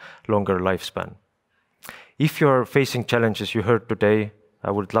longer lifespan. If you are facing challenges you heard today,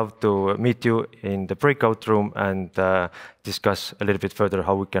 I would love to meet you in the breakout room and discuss a little bit further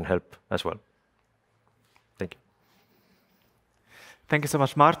how we can help as well. Thank you. Thank you so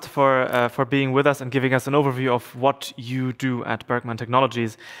much, Mart, for being with us and giving us an overview of what you do at Bercman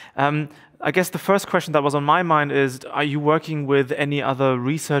Technologies. I guess the first question that was on my mind is, are you working with any other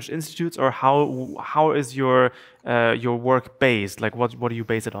research institutes, or how is your work based? Like, what do you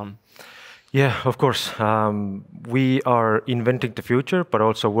base it on? Yeah, of course. We are inventing the future, but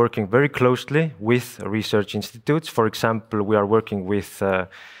also working very closely with research institutes. For example, we are working with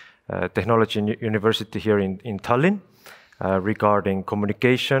Technology University here in Tallinn regarding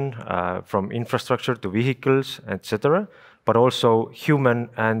communication from infrastructure to vehicles, etc., but also human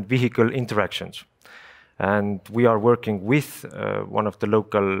and vehicle interactions. And we are working with one of the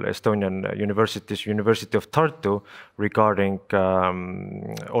local Estonian universities, University of Tartu, regarding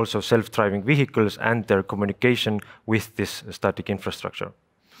also self-driving vehicles and their communication with this static infrastructure.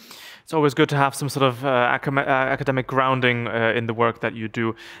 It's always good to have some sort of academic grounding in the work that you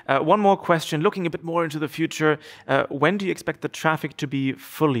do. One more question, looking a bit more into the future, when do you expect the traffic to be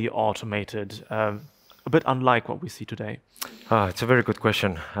fully automated? A bit unlike what we see today. It's a very good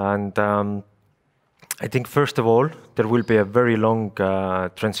question. And I think, first of all, there will be a very long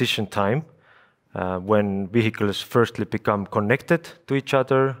transition time when vehicles firstly become connected to each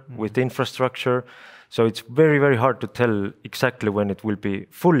other with infrastructure. So it's very, very hard to tell exactly when it will be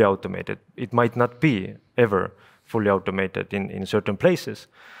fully automated. It might not be ever fully automated in certain places,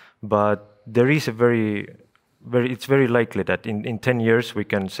 but there is it's very likely that in 10 years we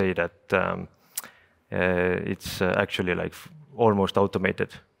can say that it's actually like almost automated.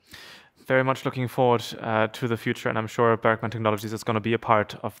 Very much looking forward to the future, and I'm sure Bercman Technologies is going to be a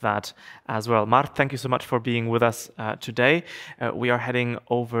part of that as well. Mart, thank you so much for being with us today. We are heading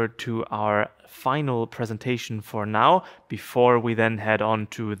over to our final presentation for now, before we then head on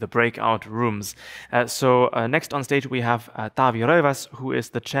to the breakout rooms. So next on stage we have Taavi Rõivas, who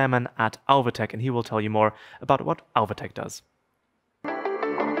is the chairman at Auve Tech, and he will tell you more about what Auve Tech does.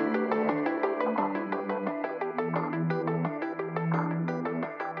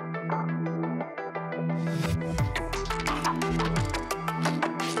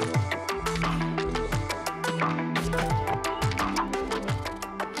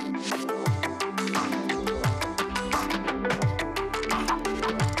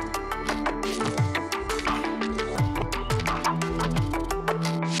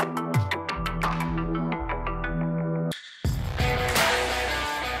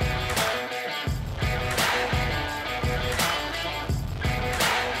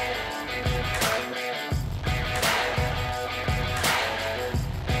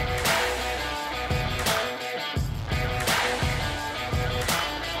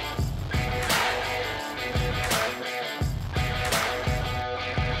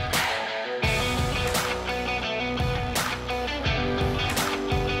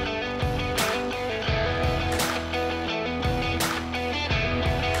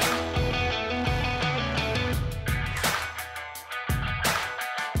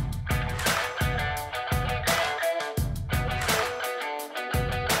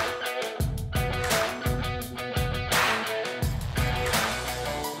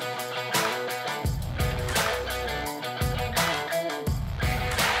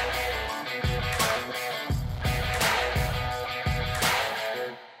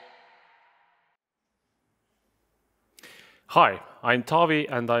 Hi, I'm Taavi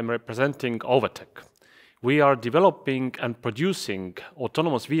and I'm representing Auve Tech. We are developing and producing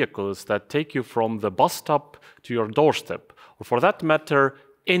autonomous vehicles that take you from the bus stop to your doorstep, or for that matter,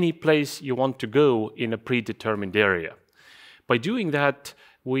 any place you want to go in a predetermined area. By doing that,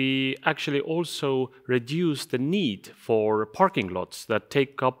 we actually also reduce the need for parking lots that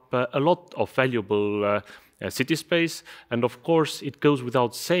take up a lot of valuable city space. And of course, it goes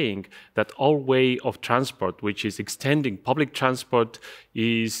without saying that our way of transport, which is extending public transport,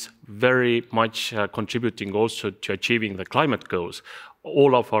 is very much contributing also to achieving the climate goals.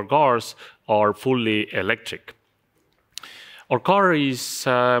 all of our cars are fully electric. Our car is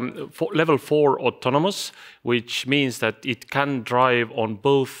level 4 autonomous, which means that it can drive on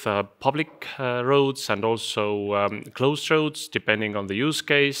both public roads and also closed roads, depending on the use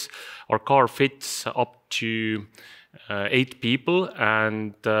case. Our car fits up to 8 people,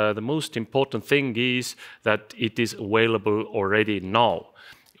 and the most important thing is that it is available already now.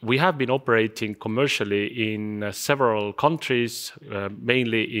 We have been operating commercially in several countries,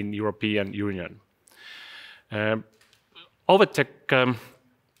 mainly in European Union. Auve Tech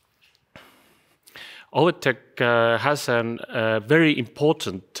has a very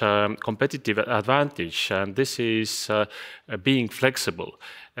important competitive advantage, and this is being flexible.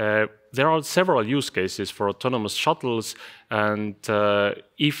 There are several use cases for autonomous shuttles, and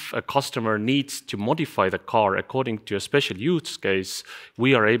if a customer needs to modify the car according to a special use case,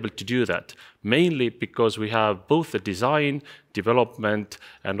 we are able to do that, mainly because we have both the design, development,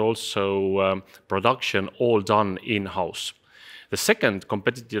 and also production all done in-house. The second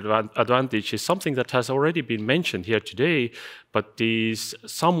competitive advantage is something that has already been mentioned here today, but is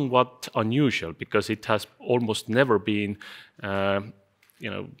somewhat unusual because it has almost never been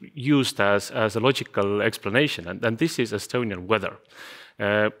used as a logical explanation, and this is Estonian weather.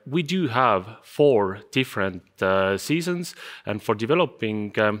 We do have 4 different seasons, and for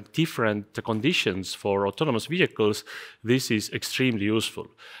developing different conditions for autonomous vehicles, this is extremely useful.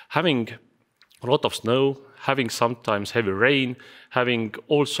 Having a lot of snow, having sometimes heavy rain, having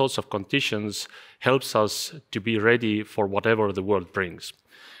all sorts of conditions helps us to be ready for whatever the world brings.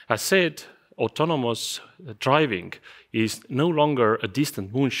 As said, autonomous driving is no longer a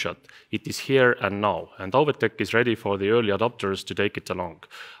distant moonshot. It is here and now, and Auve Tech is ready for the early adopters to take it along.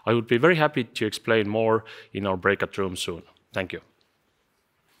 I would be very happy to explain more in our breakout room soon. Thank you.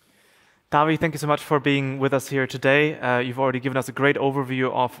 Davi, thank you so much for being with us here today. You've already given us a great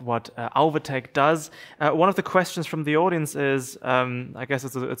overview of what Auve Tech does. One of the questions from the audience is, I guess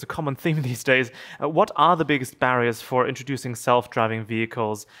it's a common theme these days, what are the biggest barriers for introducing self-driving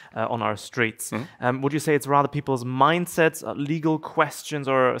vehicles on our streets? Would you say it's rather people's mindsets, legal questions,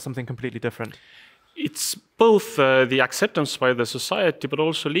 or something completely different? It's both the acceptance by the society, but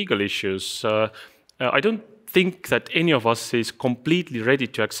also legal issues. I don't think that any of us is completely ready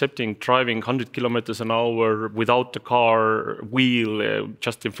to accepting driving 100 kilometers an hour without the car wheel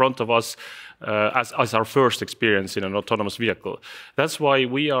just in front of us as our first experience in an autonomous vehicle. That's why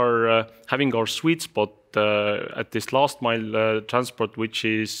we are having our sweet spot at this last mile transport, which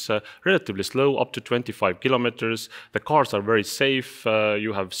is relatively slow, up to 25 kilometers. The cars are very safe.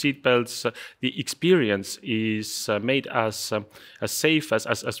 You have seat belts. The experience is made as safe,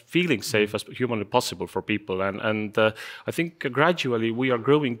 as feeling safe as humanly possible for people. And I think gradually we are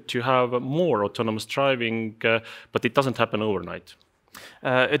growing to have more autonomous driving, but it doesn't happen overnight.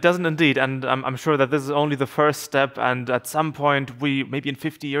 It doesn't indeed, and I'm sure that this is only the first step, and at some point, maybe in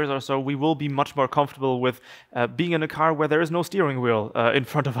 50 years or so, we will be much more comfortable with being in a car where there is no steering wheel in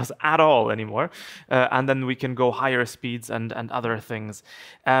front of us at all anymore, and then we can go higher speeds and other things.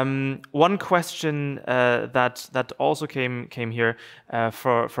 One question that also came here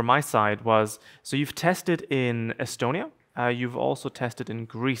from my side was, so you've tested in Estonia. You've also tested in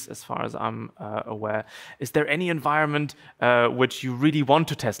Greece, as far as I'm aware. Is there any environment which you really want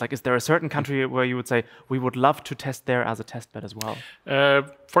to test? Like, is there a certain country where you would say, we would love to test there as a test bed as well?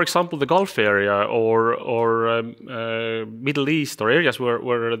 For example, the Gulf area or Middle East, or areas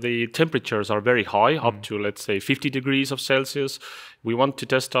where the temperatures are very high, up to, let's say, 50 degrees of Celsius. We want to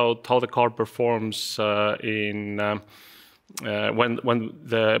test out how the car performs when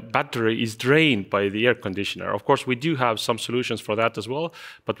the battery is drained by the air conditioner. Of course, we do have some solutions for that as well,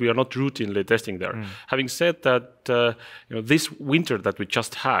 but we are not routinely testing there. Having said that, this winter that we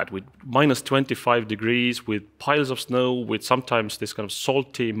just had, with minus 25 degrees, with piles of snow, with sometimes this kind of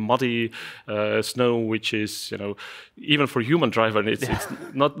salty, muddy snow, which is, even for human driver, it's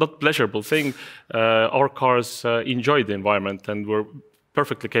not pleasurable thing. Our cars enjoy the environment, and we're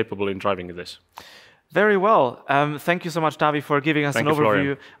perfectly capable in driving this. Very well. Thank you so much, Davi, for giving us an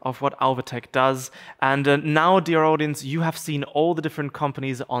overview of what Auve Tech does. And now, dear audience, you have seen all the different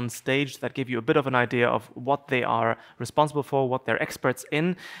companies on stage that give you a bit of an idea of what they are responsible for, what they're experts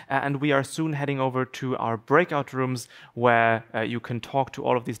in. And we are soon heading over to our breakout rooms where you can talk to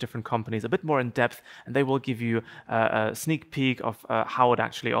all of these different companies a bit more in depth, and they will give you a sneak peek of how it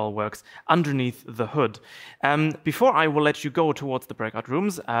actually all works underneath the hood. Before I will let you go towards the breakout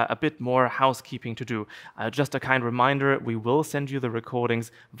rooms, a bit more housekeeping to do. Just a kind reminder, we will send you the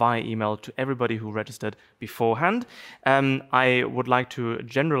recordings via email to everybody who registered beforehand. I would like to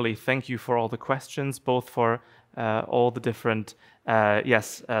generally thank you for all the questions, both for all the different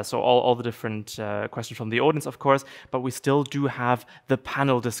Yes, so all the different questions from the audience, of course, but we still do have the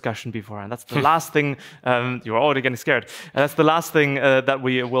panel discussion beforehand. That's the last thing, you're already getting scared. That's the last thing that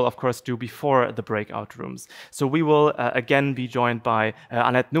we will, of course, do before the breakout rooms. So we will again be joined by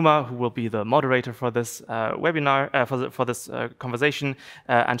Annette Numa, who will be the moderator for this webinar, for this conversation,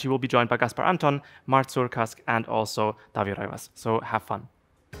 and she will be joined by Gaspar Anton, Mart Surkask, and also Taavi Rõivas. So have fun.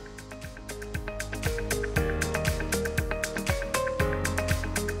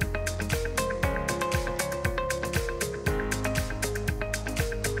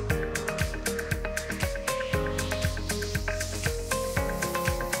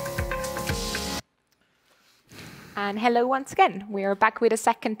 And hello once again. We are back with a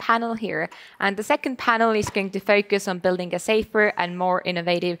second panel here. And the second panel is going to focus on building a safer and more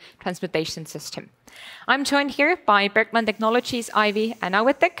innovative transportation system. I'm joined here by Bercman Technologies, EyeVi, and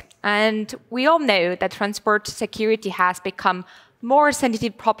Auve Tech. And we all know that transport security has become more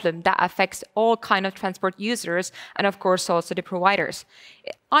sensitive problem that affects all kind of transport users and of course also the providers.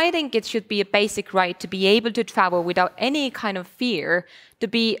 I think it should be a basic right to be able to travel without any kind of fear to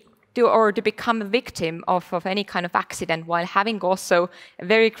become a victim of any kind of accident while having also a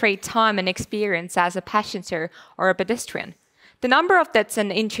very great time and experience as a passenger or a pedestrian. The number of deaths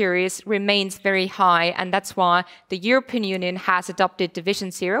and injuries remains very high, and that's why the European Union has adopted the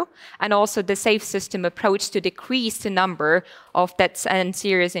Vision Zero and also the safe system approach to decrease the number of deaths and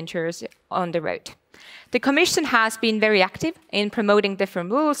serious injuries on the road. The Commission has been very active in promoting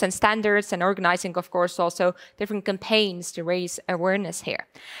different rules and standards and organizing, of course, also different campaigns to raise awareness here.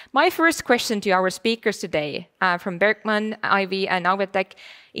 My first question to our speakers today from Bercman, EyeVi, and Auve Tech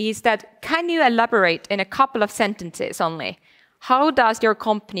is that can you elaborate in a couple of sentences only? How does your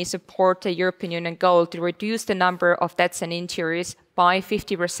company support the European Union goal to reduce the number of deaths and injuries by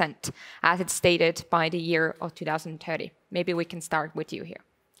 50%, as it's stated by the year of 2030? Maybe we can start with you here.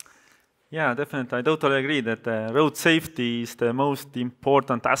 Yeah, definitely. I totally agree that road safety is the most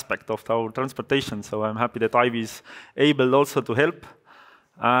important aspect of our transportation. So I'm happy that EyeVi is able also to help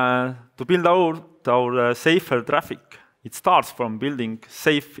to build our safer traffic. It starts from building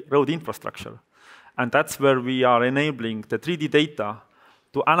safe road infrastructure. And that's where we are enabling the 3D data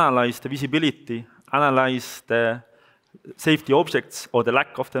to analyze the visibility, analyze the safety objects or the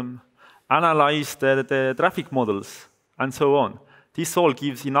lack of them, analyze the traffic models, and so on. This all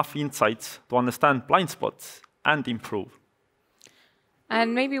gives enough insights to understand blind spots and improve.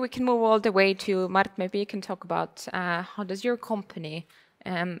 And maybe we can move all the way to Mart. Maybe you can talk about how does your company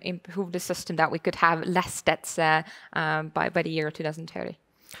improve the system that we could have less deaths by the year 2030?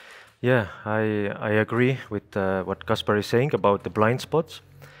 Yeah, I agree with what Gaspar is saying about the blind spots.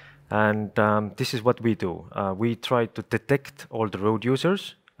 And this is what we do. We try to detect all the road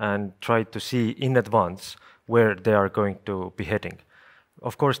users and try to see in advance where they are going to be heading.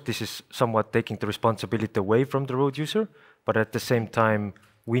 Of course, this is somewhat taking the responsibility away from the road user, but at the same time,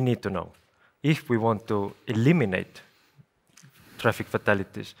 we need to know. If we want to eliminate traffic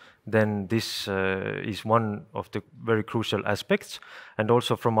fatalities, then this is one of the very crucial aspects. And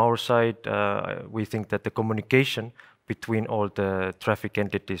also from our side, we think that the communication between all the traffic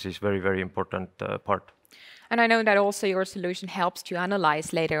entities is very, very important part. And I know that also your solution helps to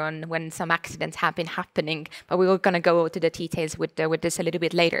analyze later on when some accidents have been happening, but we're going to go to the details with this a little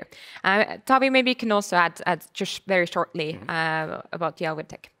bit later. Taavi, maybe you can also add just very shortly about the Auve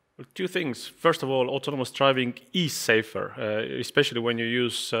Tech. Two things. First of all, autonomous driving is safer, especially when you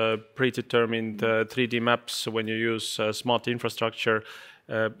use predetermined 3D maps, when you use smart infrastructure.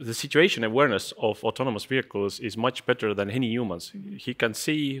 The situation awareness of autonomous vehicles is much better than any humans. He can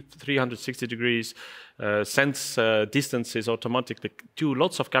see 360 degrees, sense distances automatically, do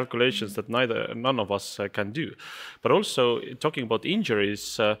lots of calculations that none of us can do. But also, talking about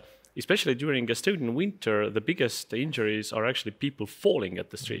injuries, especially during Estonian winter, the biggest injuries are actually people falling at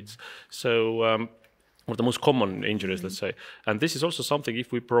the streets. So, or the most common injuries, let's say. And this is also something,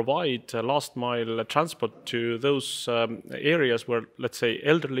 if we provide last mile transport to those areas where, let's say,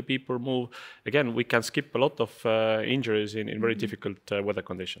 elderly people move, again, we can skip a lot of injuries in very difficult weather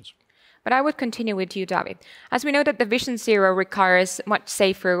conditions. But I would continue with you, Taavi. As we know that the Vision Zero requires much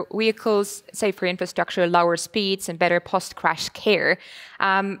safer vehicles, safer infrastructure, lower speeds, and better post-crash care.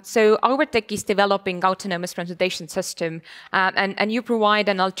 So Auve Tech is developing autonomous transportation system, and you provide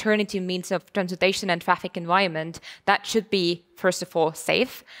an alternative means of transportation and traffic environment that should be, first of all,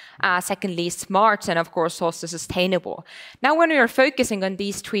 safe, secondly, smart, and of course also sustainable. Now, when we are focusing on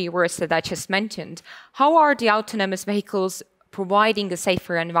these three words that I just mentioned, how are the autonomous vehicles providing a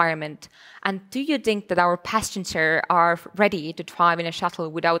safer environment? And do you think that our passengers are ready to drive in a shuttle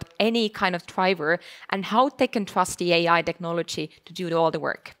without any kind of driver, and how they can trust the AI technology to do all the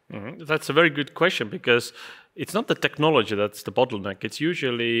work? That's a very good question, because it's not the technology that's the bottleneck. It's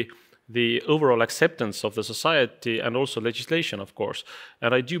usually the overall acceptance of the society and also legislation, of course.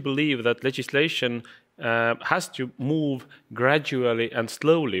 And I do believe that legislation has to move gradually and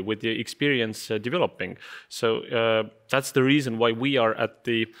slowly with the experience developing. So that's the reason why we are at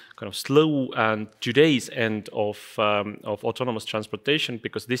the kind of slow and today's end of autonomous transportation,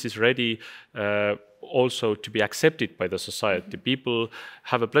 because this is ready also to be accepted by the society. People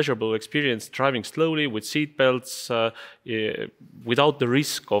have a pleasurable experience driving slowly with seat belts without the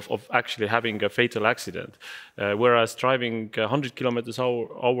risk of actually having a fatal accident. Whereas driving 100 kilometers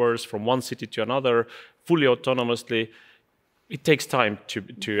hours from one city to another fully autonomously, it takes time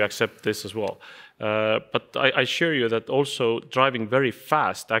to accept this as well. But I assure you that also driving very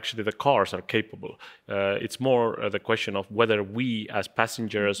fast, actually the cars are capable. It's more the question of whether we as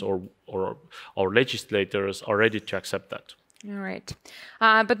passengers or our legislators are ready to accept that. All right.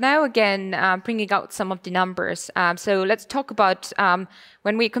 But now again, bringing out some of the numbers. So let's talk about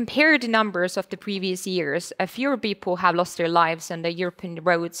when we compare the numbers of the previous years, fewer people have lost their lives on the European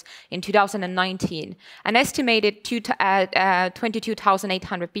roads in 2019. An estimated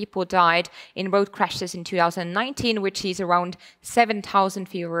 22,800 people died in road crashes in 2019, which is around 7,000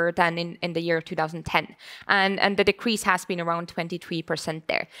 fewer than in the year 2010. And the decrease has been around 23%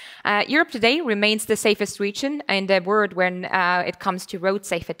 there. Europe today remains the safest region in the world when it comes to road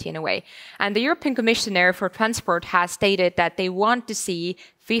safety in a way. And the European Commissioner for Transport has stated that they want to see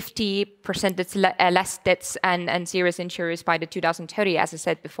 50% less deaths and serious injuries by the 2030, as I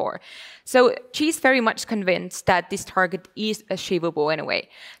said before. So she's very much convinced that this target is achievable in a way.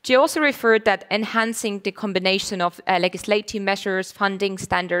 She also referred that enhancing the combination of legislative measures, funding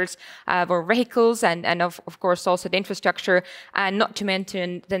standards for vehicles, and of course also the infrastructure, and not to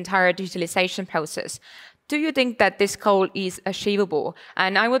mention the entire digitalisation process. Do you think that this goal is achievable?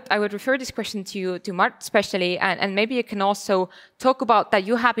 And I would refer this question to you, to Mart especially, and maybe you can also talk about that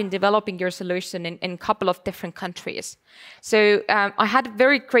you have been developing your solution in a couple of different countries. So I had a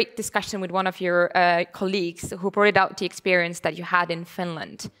very great discussion with one of your colleagues who brought out the experience that you had in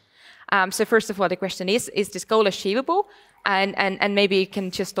Finland. So first of all, the question is this goal achievable? And maybe you can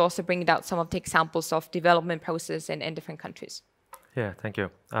just also bring out some of the examples of development process in different countries. Yeah, thank you.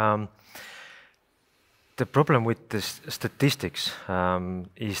 The problem with this statistics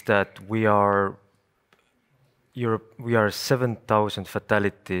is that we are 7,000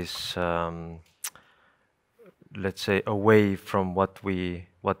 fatalities, let's say, away from what the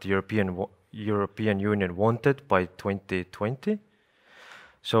European Union wanted by 2020.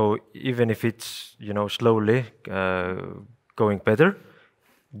 So even if it's slowly going better,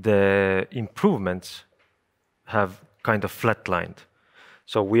 the improvements have kind of flatlined.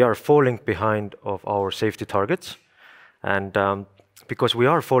 So we are falling behind of our safety targets, and because we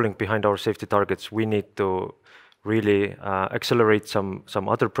are falling behind our safety targets, we need to really accelerate some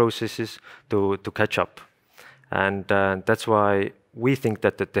other processes to catch up, and that's why we think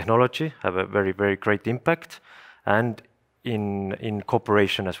that the technology have a very, very great impact, and in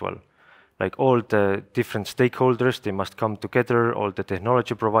cooperation as well. Like all the different stakeholders, they must come together. All the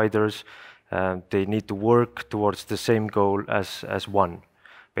technology providers, they need to work towards the same goal as one,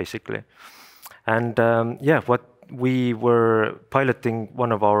 basically. And yeah, what we were piloting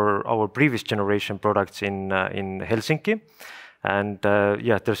one of our previous generation products in Helsinki, and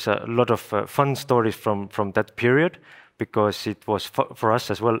yeah, there's a lot of fun stories from that period, because it was for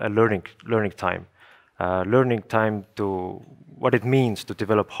us as well a learning time to what it means to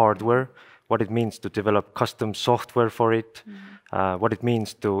develop hardware, what it means to develop custom software for it, what it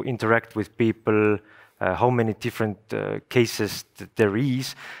means to interact with people. How many different cases there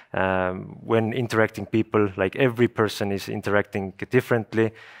is when interacting people, like every person is interacting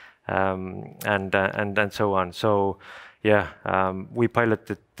differently, and so on. So yeah, we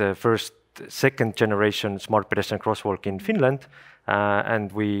piloted the second generation smart pedestrian crosswalk in Finland,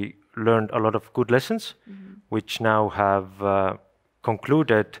 and we learned a lot of good lessons, which now have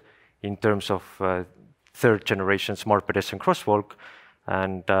concluded in terms of third generation smart pedestrian crosswalk.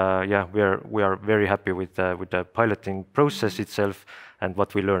 And yeah, we are very happy with the piloting process itself and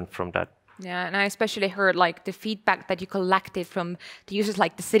what we learned from that. Yeah, and I especially heard like the feedback that you collected from the users,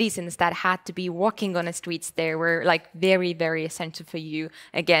 like the citizens that had to be walking on the streets there were like very, very essential for you,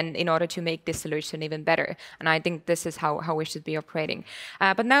 again, in order to make this solution even better. And I think this is how we should be operating.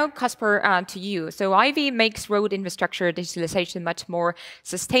 But now, Kasper, to you. So EyeVi makes road infrastructure digitalization much more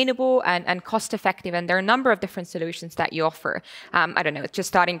sustainable and cost-effective, and there are a number of different solutions that you offer. I don't know, just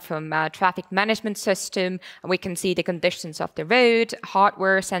starting from traffic management system, we can see the conditions of the road,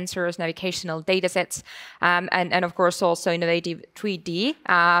 hardware, sensors, navigational data sets, and of course also innovative 3D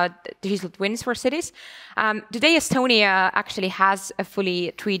digital twins for cities. Today, Estonia actually has a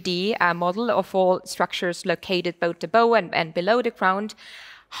fully 3D model of all structures located both above and below the ground.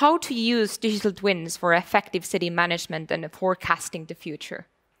 How to use digital twins for effective city management and forecasting the future?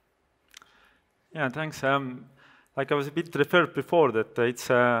 Yeah, thanks. Like I was a bit referred before, that it's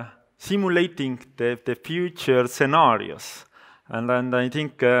simulating the future scenarios. And I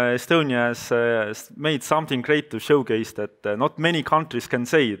think Estonia has made something great to showcase that not many countries can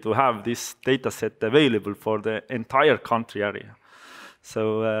say to have this data set available for the entire country area.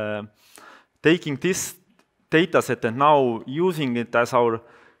 So taking this data set and now using it as our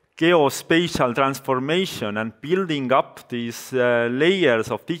geospatial transformation and building up these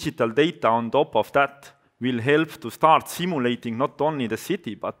layers of digital data on top of that will help to start simulating not only the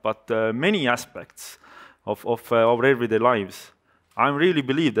city, but many aspects of our everyday lives. I really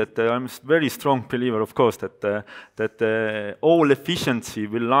believe that I'm a very strong believer, of course, that all efficiency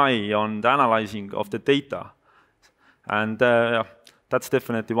will lie on the analyzing of the data. And that's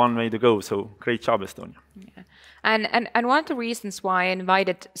definitely one way to go. So great job, Estonia. Yeah. And one of the reasons why I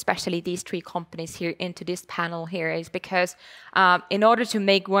invited especially these three companies here into this panel here is because in order to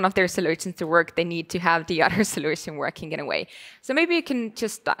make one of their solutions to work, they need to have the other solution working in a way. So maybe you can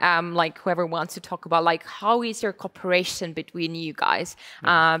just, like whoever wants to talk about, like how is your cooperation between you guys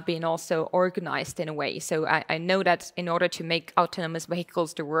being also organized in a way? So I know that in order to make autonomous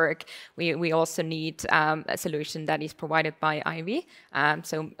vehicles to work, we also need a solution that is provided by EyeVi.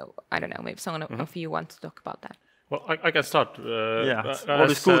 So I don't know, maybe someone of you wants to talk about that. Well, I can start. Yeah, it's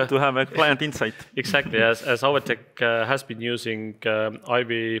always good to have a client insight. Exactly, as Auve Tech has been using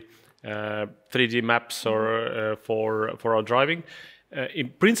EyeVi 3D maps or for our driving. In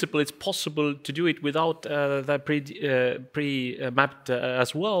principle, it's possible to do it without the pre-mapped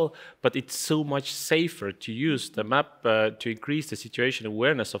as well, but it's so much safer to use the map to increase the situation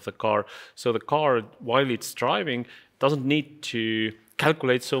awareness of the car. So the car, while it's driving, doesn't need to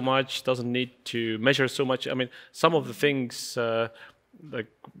calculate so much, doesn't need to measure so much. I mean, some of the things like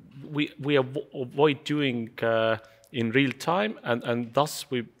we avoid doing in real time, and thus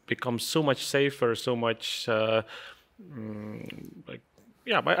we become so much safer, so much. Yeah,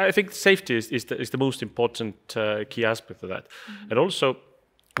 I think safety is the most important key aspect of that, and also.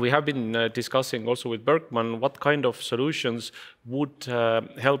 We have been discussing also with Bercman what kind of solutions would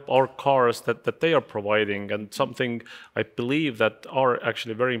help our cars that they are providing, and something I believe that are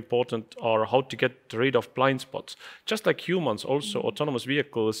actually very important are how to get rid of blind spots. Just like humans, also autonomous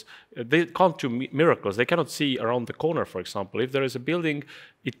vehicles, they can't do miracles. They cannot see around the corner, for example. If there is a building,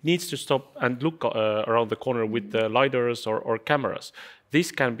 it needs to stop and look around the corner with the lidars or cameras. This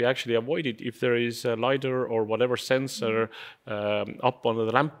can be actually avoided if there is a LiDAR or whatever sensor up on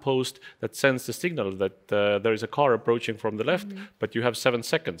the lamppost that sends the signal that there is a car approaching from the left, but you have 7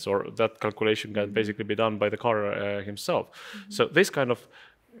 seconds, or that calculation can basically be done by the car himself. So this kind of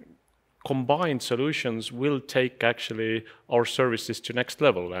combined solutions will take actually our services to next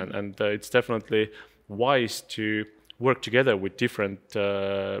level, and it's definitely wise to work together with different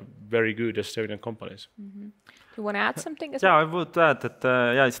very good Estonian companies. Do you want to add something as well? Yeah, I would add that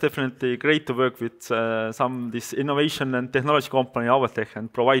yeah, it's definitely great to work with this innovation and technology company, Auve Tech,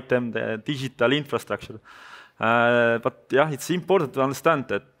 and provide them the digital infrastructure. But yeah, it's important to understand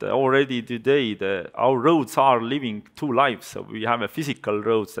that already today our roads are living two lives. So we have a physical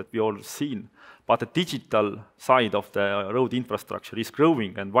roads that we all seen, but the digital side of the road infrastructure is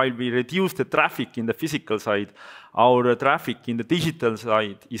growing. And while we reduce the traffic in the physical side, our traffic in the digital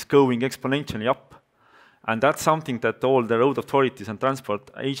side is going exponentially up. And that's something that all the road authorities and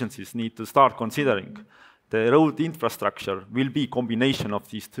transport agencies need to start considering. The road infrastructure will be a combination of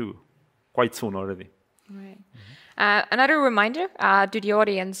these two quite soon already. Right. Another reminder to the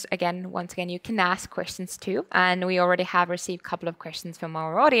audience, once again, you can ask questions too. And we already have received a couple of questions from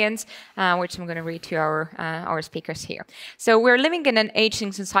our audience, which I'm going to read to our speakers here. So we're living in an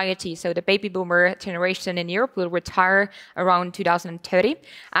aging society. So the baby boomer generation in Europe will retire around 2030.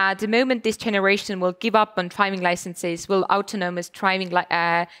 The moment this generation will give up on driving licenses, will autonomous driving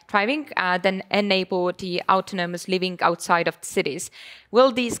then enable the autonomous living outside of the cities.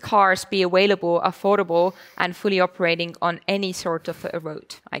 Will these cars be available, affordable, and fully operating on any sort of a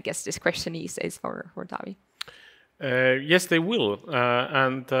road? I guess this question is for Taavi. Yes, they will.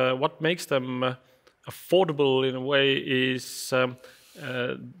 And what makes them affordable in a way is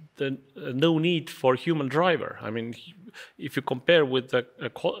the no need for human driver. I mean, if you compare with the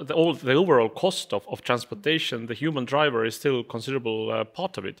overall cost of transportation, the human driver is still a considerable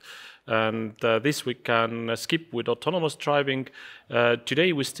part of it. And this we can skip with autonomous driving.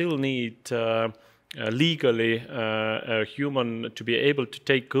 Today we still need legally a human to be able to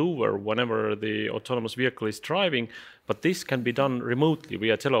take over whenever the autonomous vehicle is driving, but this can be done remotely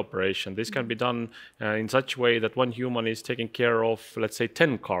via teleoperation. This can be done in such a way that one human is taking care of, let's say,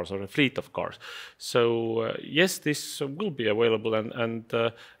 10 cars or a fleet of cars. So yes, this will be available, and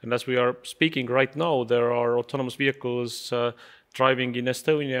as we are speaking right now, there are autonomous vehicles driving in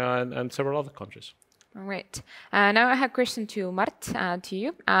Estonia and several other countries. All right. Now I have a question to Mart, to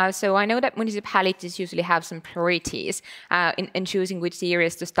you. So I know that municipalities usually have some priorities in choosing which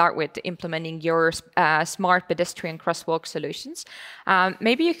areas to start with implementing your smart pedestrian crosswalk solutions.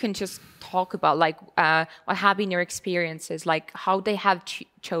 Maybe you can just talk about like what have been your experiences, like how they have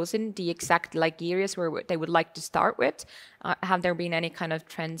chosen the exact like areas where they would like to start with. Have there been any kind of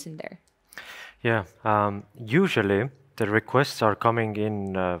trends in there? Yeah, usually the requests are coming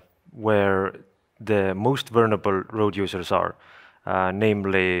in where the most vulnerable road users are,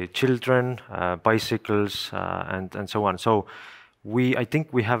 namely children, bicycles, and so on. So I think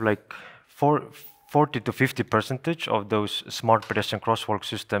we have like 40 to 50% of those smart pedestrian crosswalk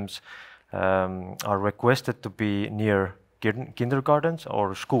systems are requested to be near kindergartens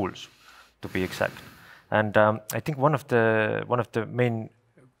or schools, to be exact. And I think one of the main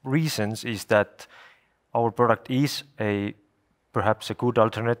reasons is that our product is perhaps a good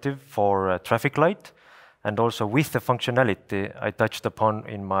alternative for a traffic light, and also with the functionality I touched upon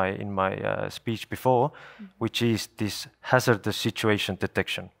in my speech before, which is this hazardous situation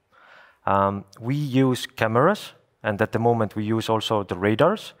detection. We use cameras, and at the moment we use also the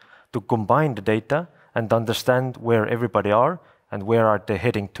radars to combine the data and understand where everybody are and where are they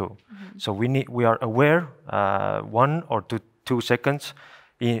heading to. So we are aware 1 or 2 seconds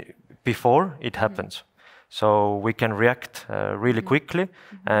before it happens. So we can react really quickly,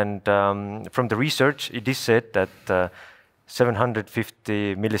 and from the research it is said that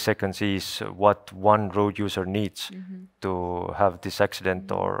 750 milliseconds is what one road user needs to have this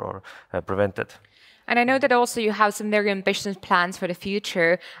accident or prevent it. And I know that also you have some very ambitious plans for the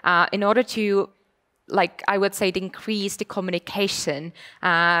future in order to, like I would say, increase the communication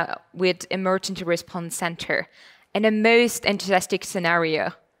with emergency response center. In the most enthusiastic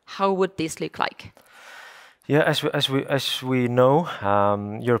scenario, how would this look like? Yeah, as we know,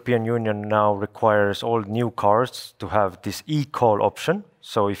 European Union now requires all new cars to have this e-call option.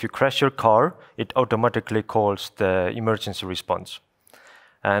 So if you crash your car, it automatically calls the emergency response.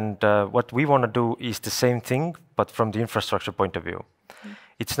 And what we want to do is the same thing, but from the infrastructure point of view.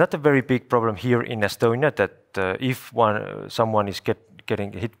 It's not a very big problem here in Estonia that if someone is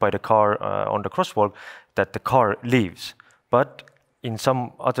getting hit by the car on the crosswalk, that the car leaves. But in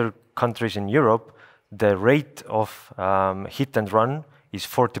some other countries in Europe, the rate of hit and run is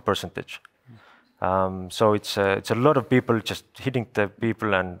 40%. So it's a lot of people just hitting the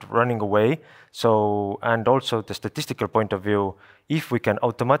people and running away. So, and also the statistical point of view, if we can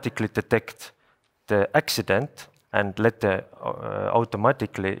automatically detect the accident and let the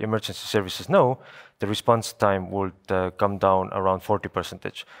automatically emergency services know, the response time would come down around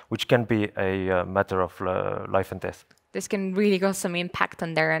 40%, which can be a matter of life and death. This can really got some impact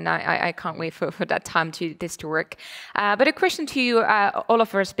on there, and I can't wait for that time this to work. But a question to you, all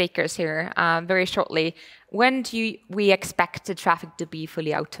of our speakers here, very shortly. When do we expect the traffic to be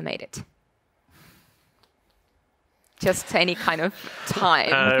fully automated? Just any kind of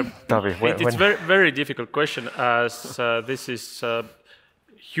time. It's a very difficult question, as this is a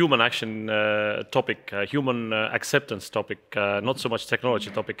human action topic, human acceptance topic, not so much technology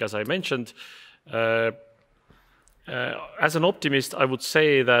topic, as I mentioned. As an optimist, I would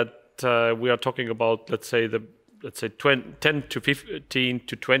say that we are talking about, let's say 10 to 15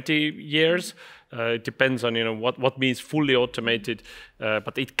 to 20 years. It depends on what means fully automated,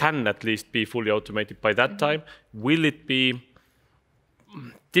 but it can at least be fully automated by that time. Will it be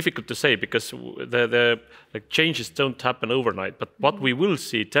difficult to say, because the changes don't happen overnight? But what we will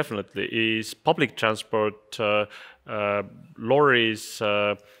see definitely is public transport, lorries.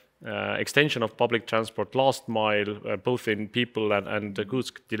 Extension of public transport, last mile, both in people and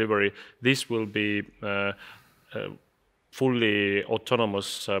goods delivery. This will be fully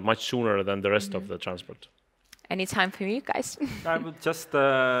autonomous much sooner than the rest of the transport. Any time for you guys? I would just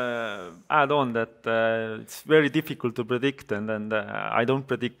add on that it's very difficult to predict, and I don't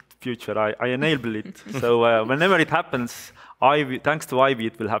predict future. I enable it. So whenever it happens, thanks to EyeVi,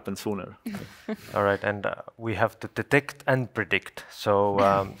 it will happen sooner. All right, and we have to detect and predict. So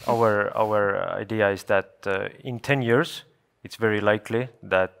our idea is that in 10 years, it's very likely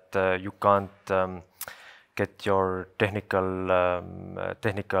that you can't get your technical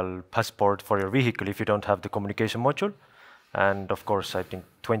passport for your vehicle if you don't have the communication module. And of course, I think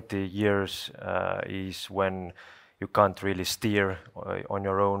 20 years is when you can't really steer on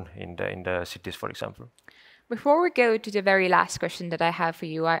your own in the cities, for example. Before we go to the very last question that I have for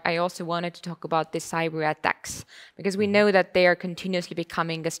you, I also wanted to talk about the cyber attacks, because we know that they are continuously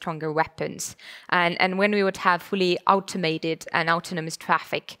becoming a stronger weapons. And when we would have fully automated and autonomous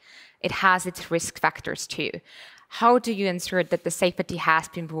traffic, it has its risk factors too. How do you ensure that the safety has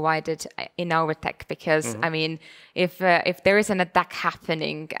been provided in Auve Tech? Because, I mean, if there is an attack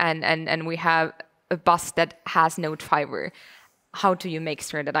happening and we have a bus that has no driver, how do you make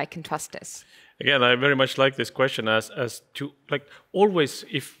sure that I can trust this? Again, I very much like this question as to, like, always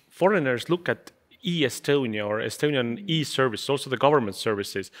if foreigners look at e-Estonia or Estonian e-service, also the government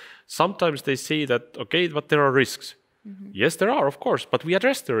services, sometimes they see that, okay, but there are risks. Yes, there are, of course, but we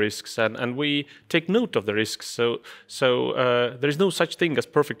address the risks and we take note of the risks. So there is no such thing as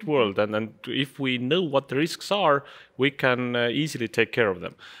perfect world. And if we know what the risks are, we can easily take care of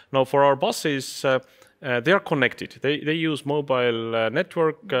them. Now, for our buses, they are connected. They use mobile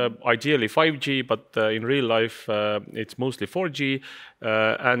network, ideally 5G, but in real life, it's mostly 4G.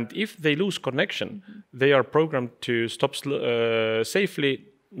 And if they lose connection, they are programmed to stop safely,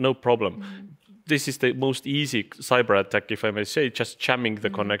 no problem. This is the most easy cyber attack, if I may say, just jamming the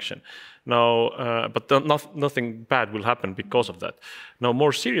connection. Now, but nothing bad will happen because of that. Now,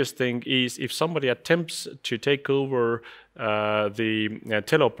 more serious thing is if somebody attempts to take over the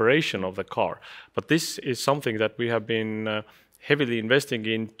teleoperation of the car. But this is something that we have been heavily investing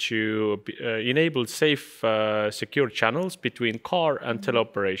in to enable safe, secure channels between car and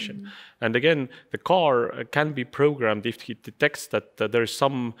teleoperation. And again, the car can be programmed if it detects that there is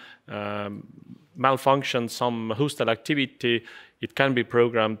some malfunction, some hostile activity. It can be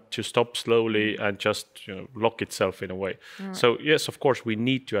programmed to stop slowly and just lock itself in a way. Right. So yes, of course, we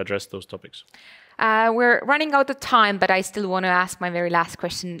need to address those topics. We're running out of time, but I still want to ask my very last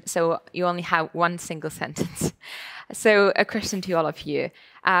question. So you only have one single sentence. So a question to all of you.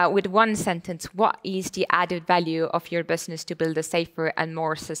 With one sentence, what is the added value of your business to build a safer and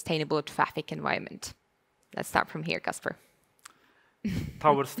more sustainable traffic environment? Let's start from here, Kasper.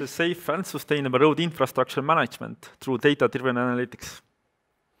 Towards the safe and sustainable road infrastructure management through data-driven analytics.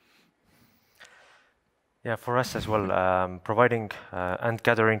 Yeah, for us as well, providing and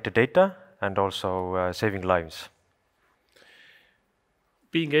gathering the data and also saving lives.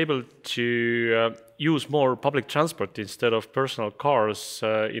 Being able to use more public transport instead of personal cars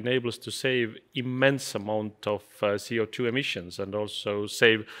enables to save immense amount of CO2 emissions and also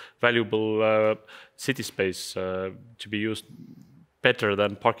save valuable city space to be used better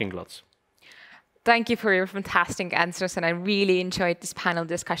than parking lots. Thank you for your fantastic answers, and I really enjoyed this panel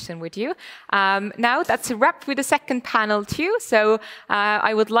discussion with you. Now that's a wrap with the second panel too. So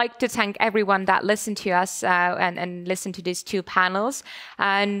I would like to thank everyone that listened to us and listened to these two panels.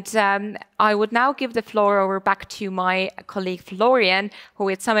 And I would now give the floor over back to my colleague Florian, who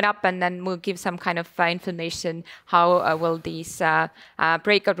will sum it up, and then we'll give some kind of information how will these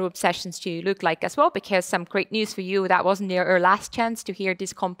breakout group sessions to you look like as well, because some great news for you, that wasn't your last chance to hear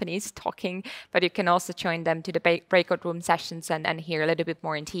these companies talking, but you can also join them to the breakout room sessions and hear a little bit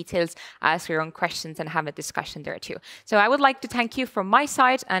more in details, ask your own questions and have a discussion there too. So I would like to thank you from my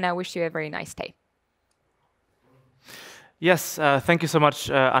side, and I wish you a very nice day. Yes, thank you so much,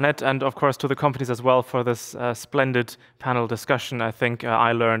 Annette, and of course to the companies as well for this splendid panel discussion. I think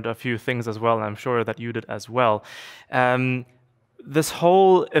I learned a few things as well, and I'm sure that you did as well. This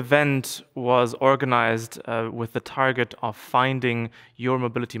whole event was organized with the target of finding your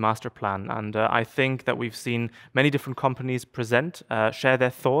mobility master plan. And I think that we've seen many different companies present, share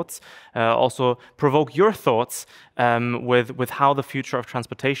their thoughts, also provoke your thoughts with how the future of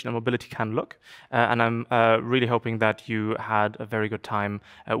transportation and mobility can look. And I'm really hoping that you had a very good time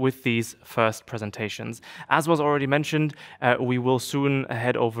with these first presentations. As was already mentioned, we will soon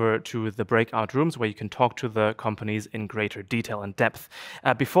head over to the breakout rooms where you can talk to the companies in greater detail. And depth.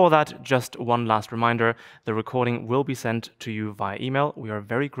 Before that, just one last reminder, the recording will be sent to you via email. We are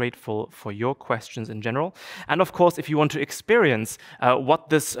very grateful for your questions in general. And of course, if you want to experience what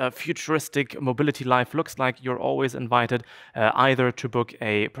this futuristic mobility life looks like, you're always invited either to book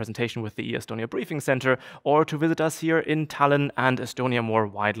a presentation with the e-Estonia Briefing Center or to visit us here in Tallinn and Estonia more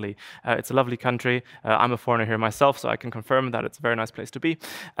widely. It's a lovely country. I'm a foreigner here myself, so I can confirm that it's a very nice place to be.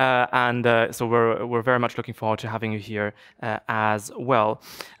 So we're very much looking forward to having you here as well.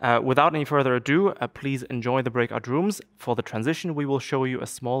 Without any further ado, please enjoy the breakout rooms. For the transition, we will show you a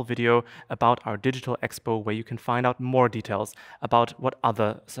small video about our digital expo where you can find out more details about what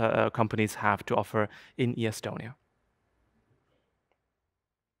other companies have to offer in e-Estonia.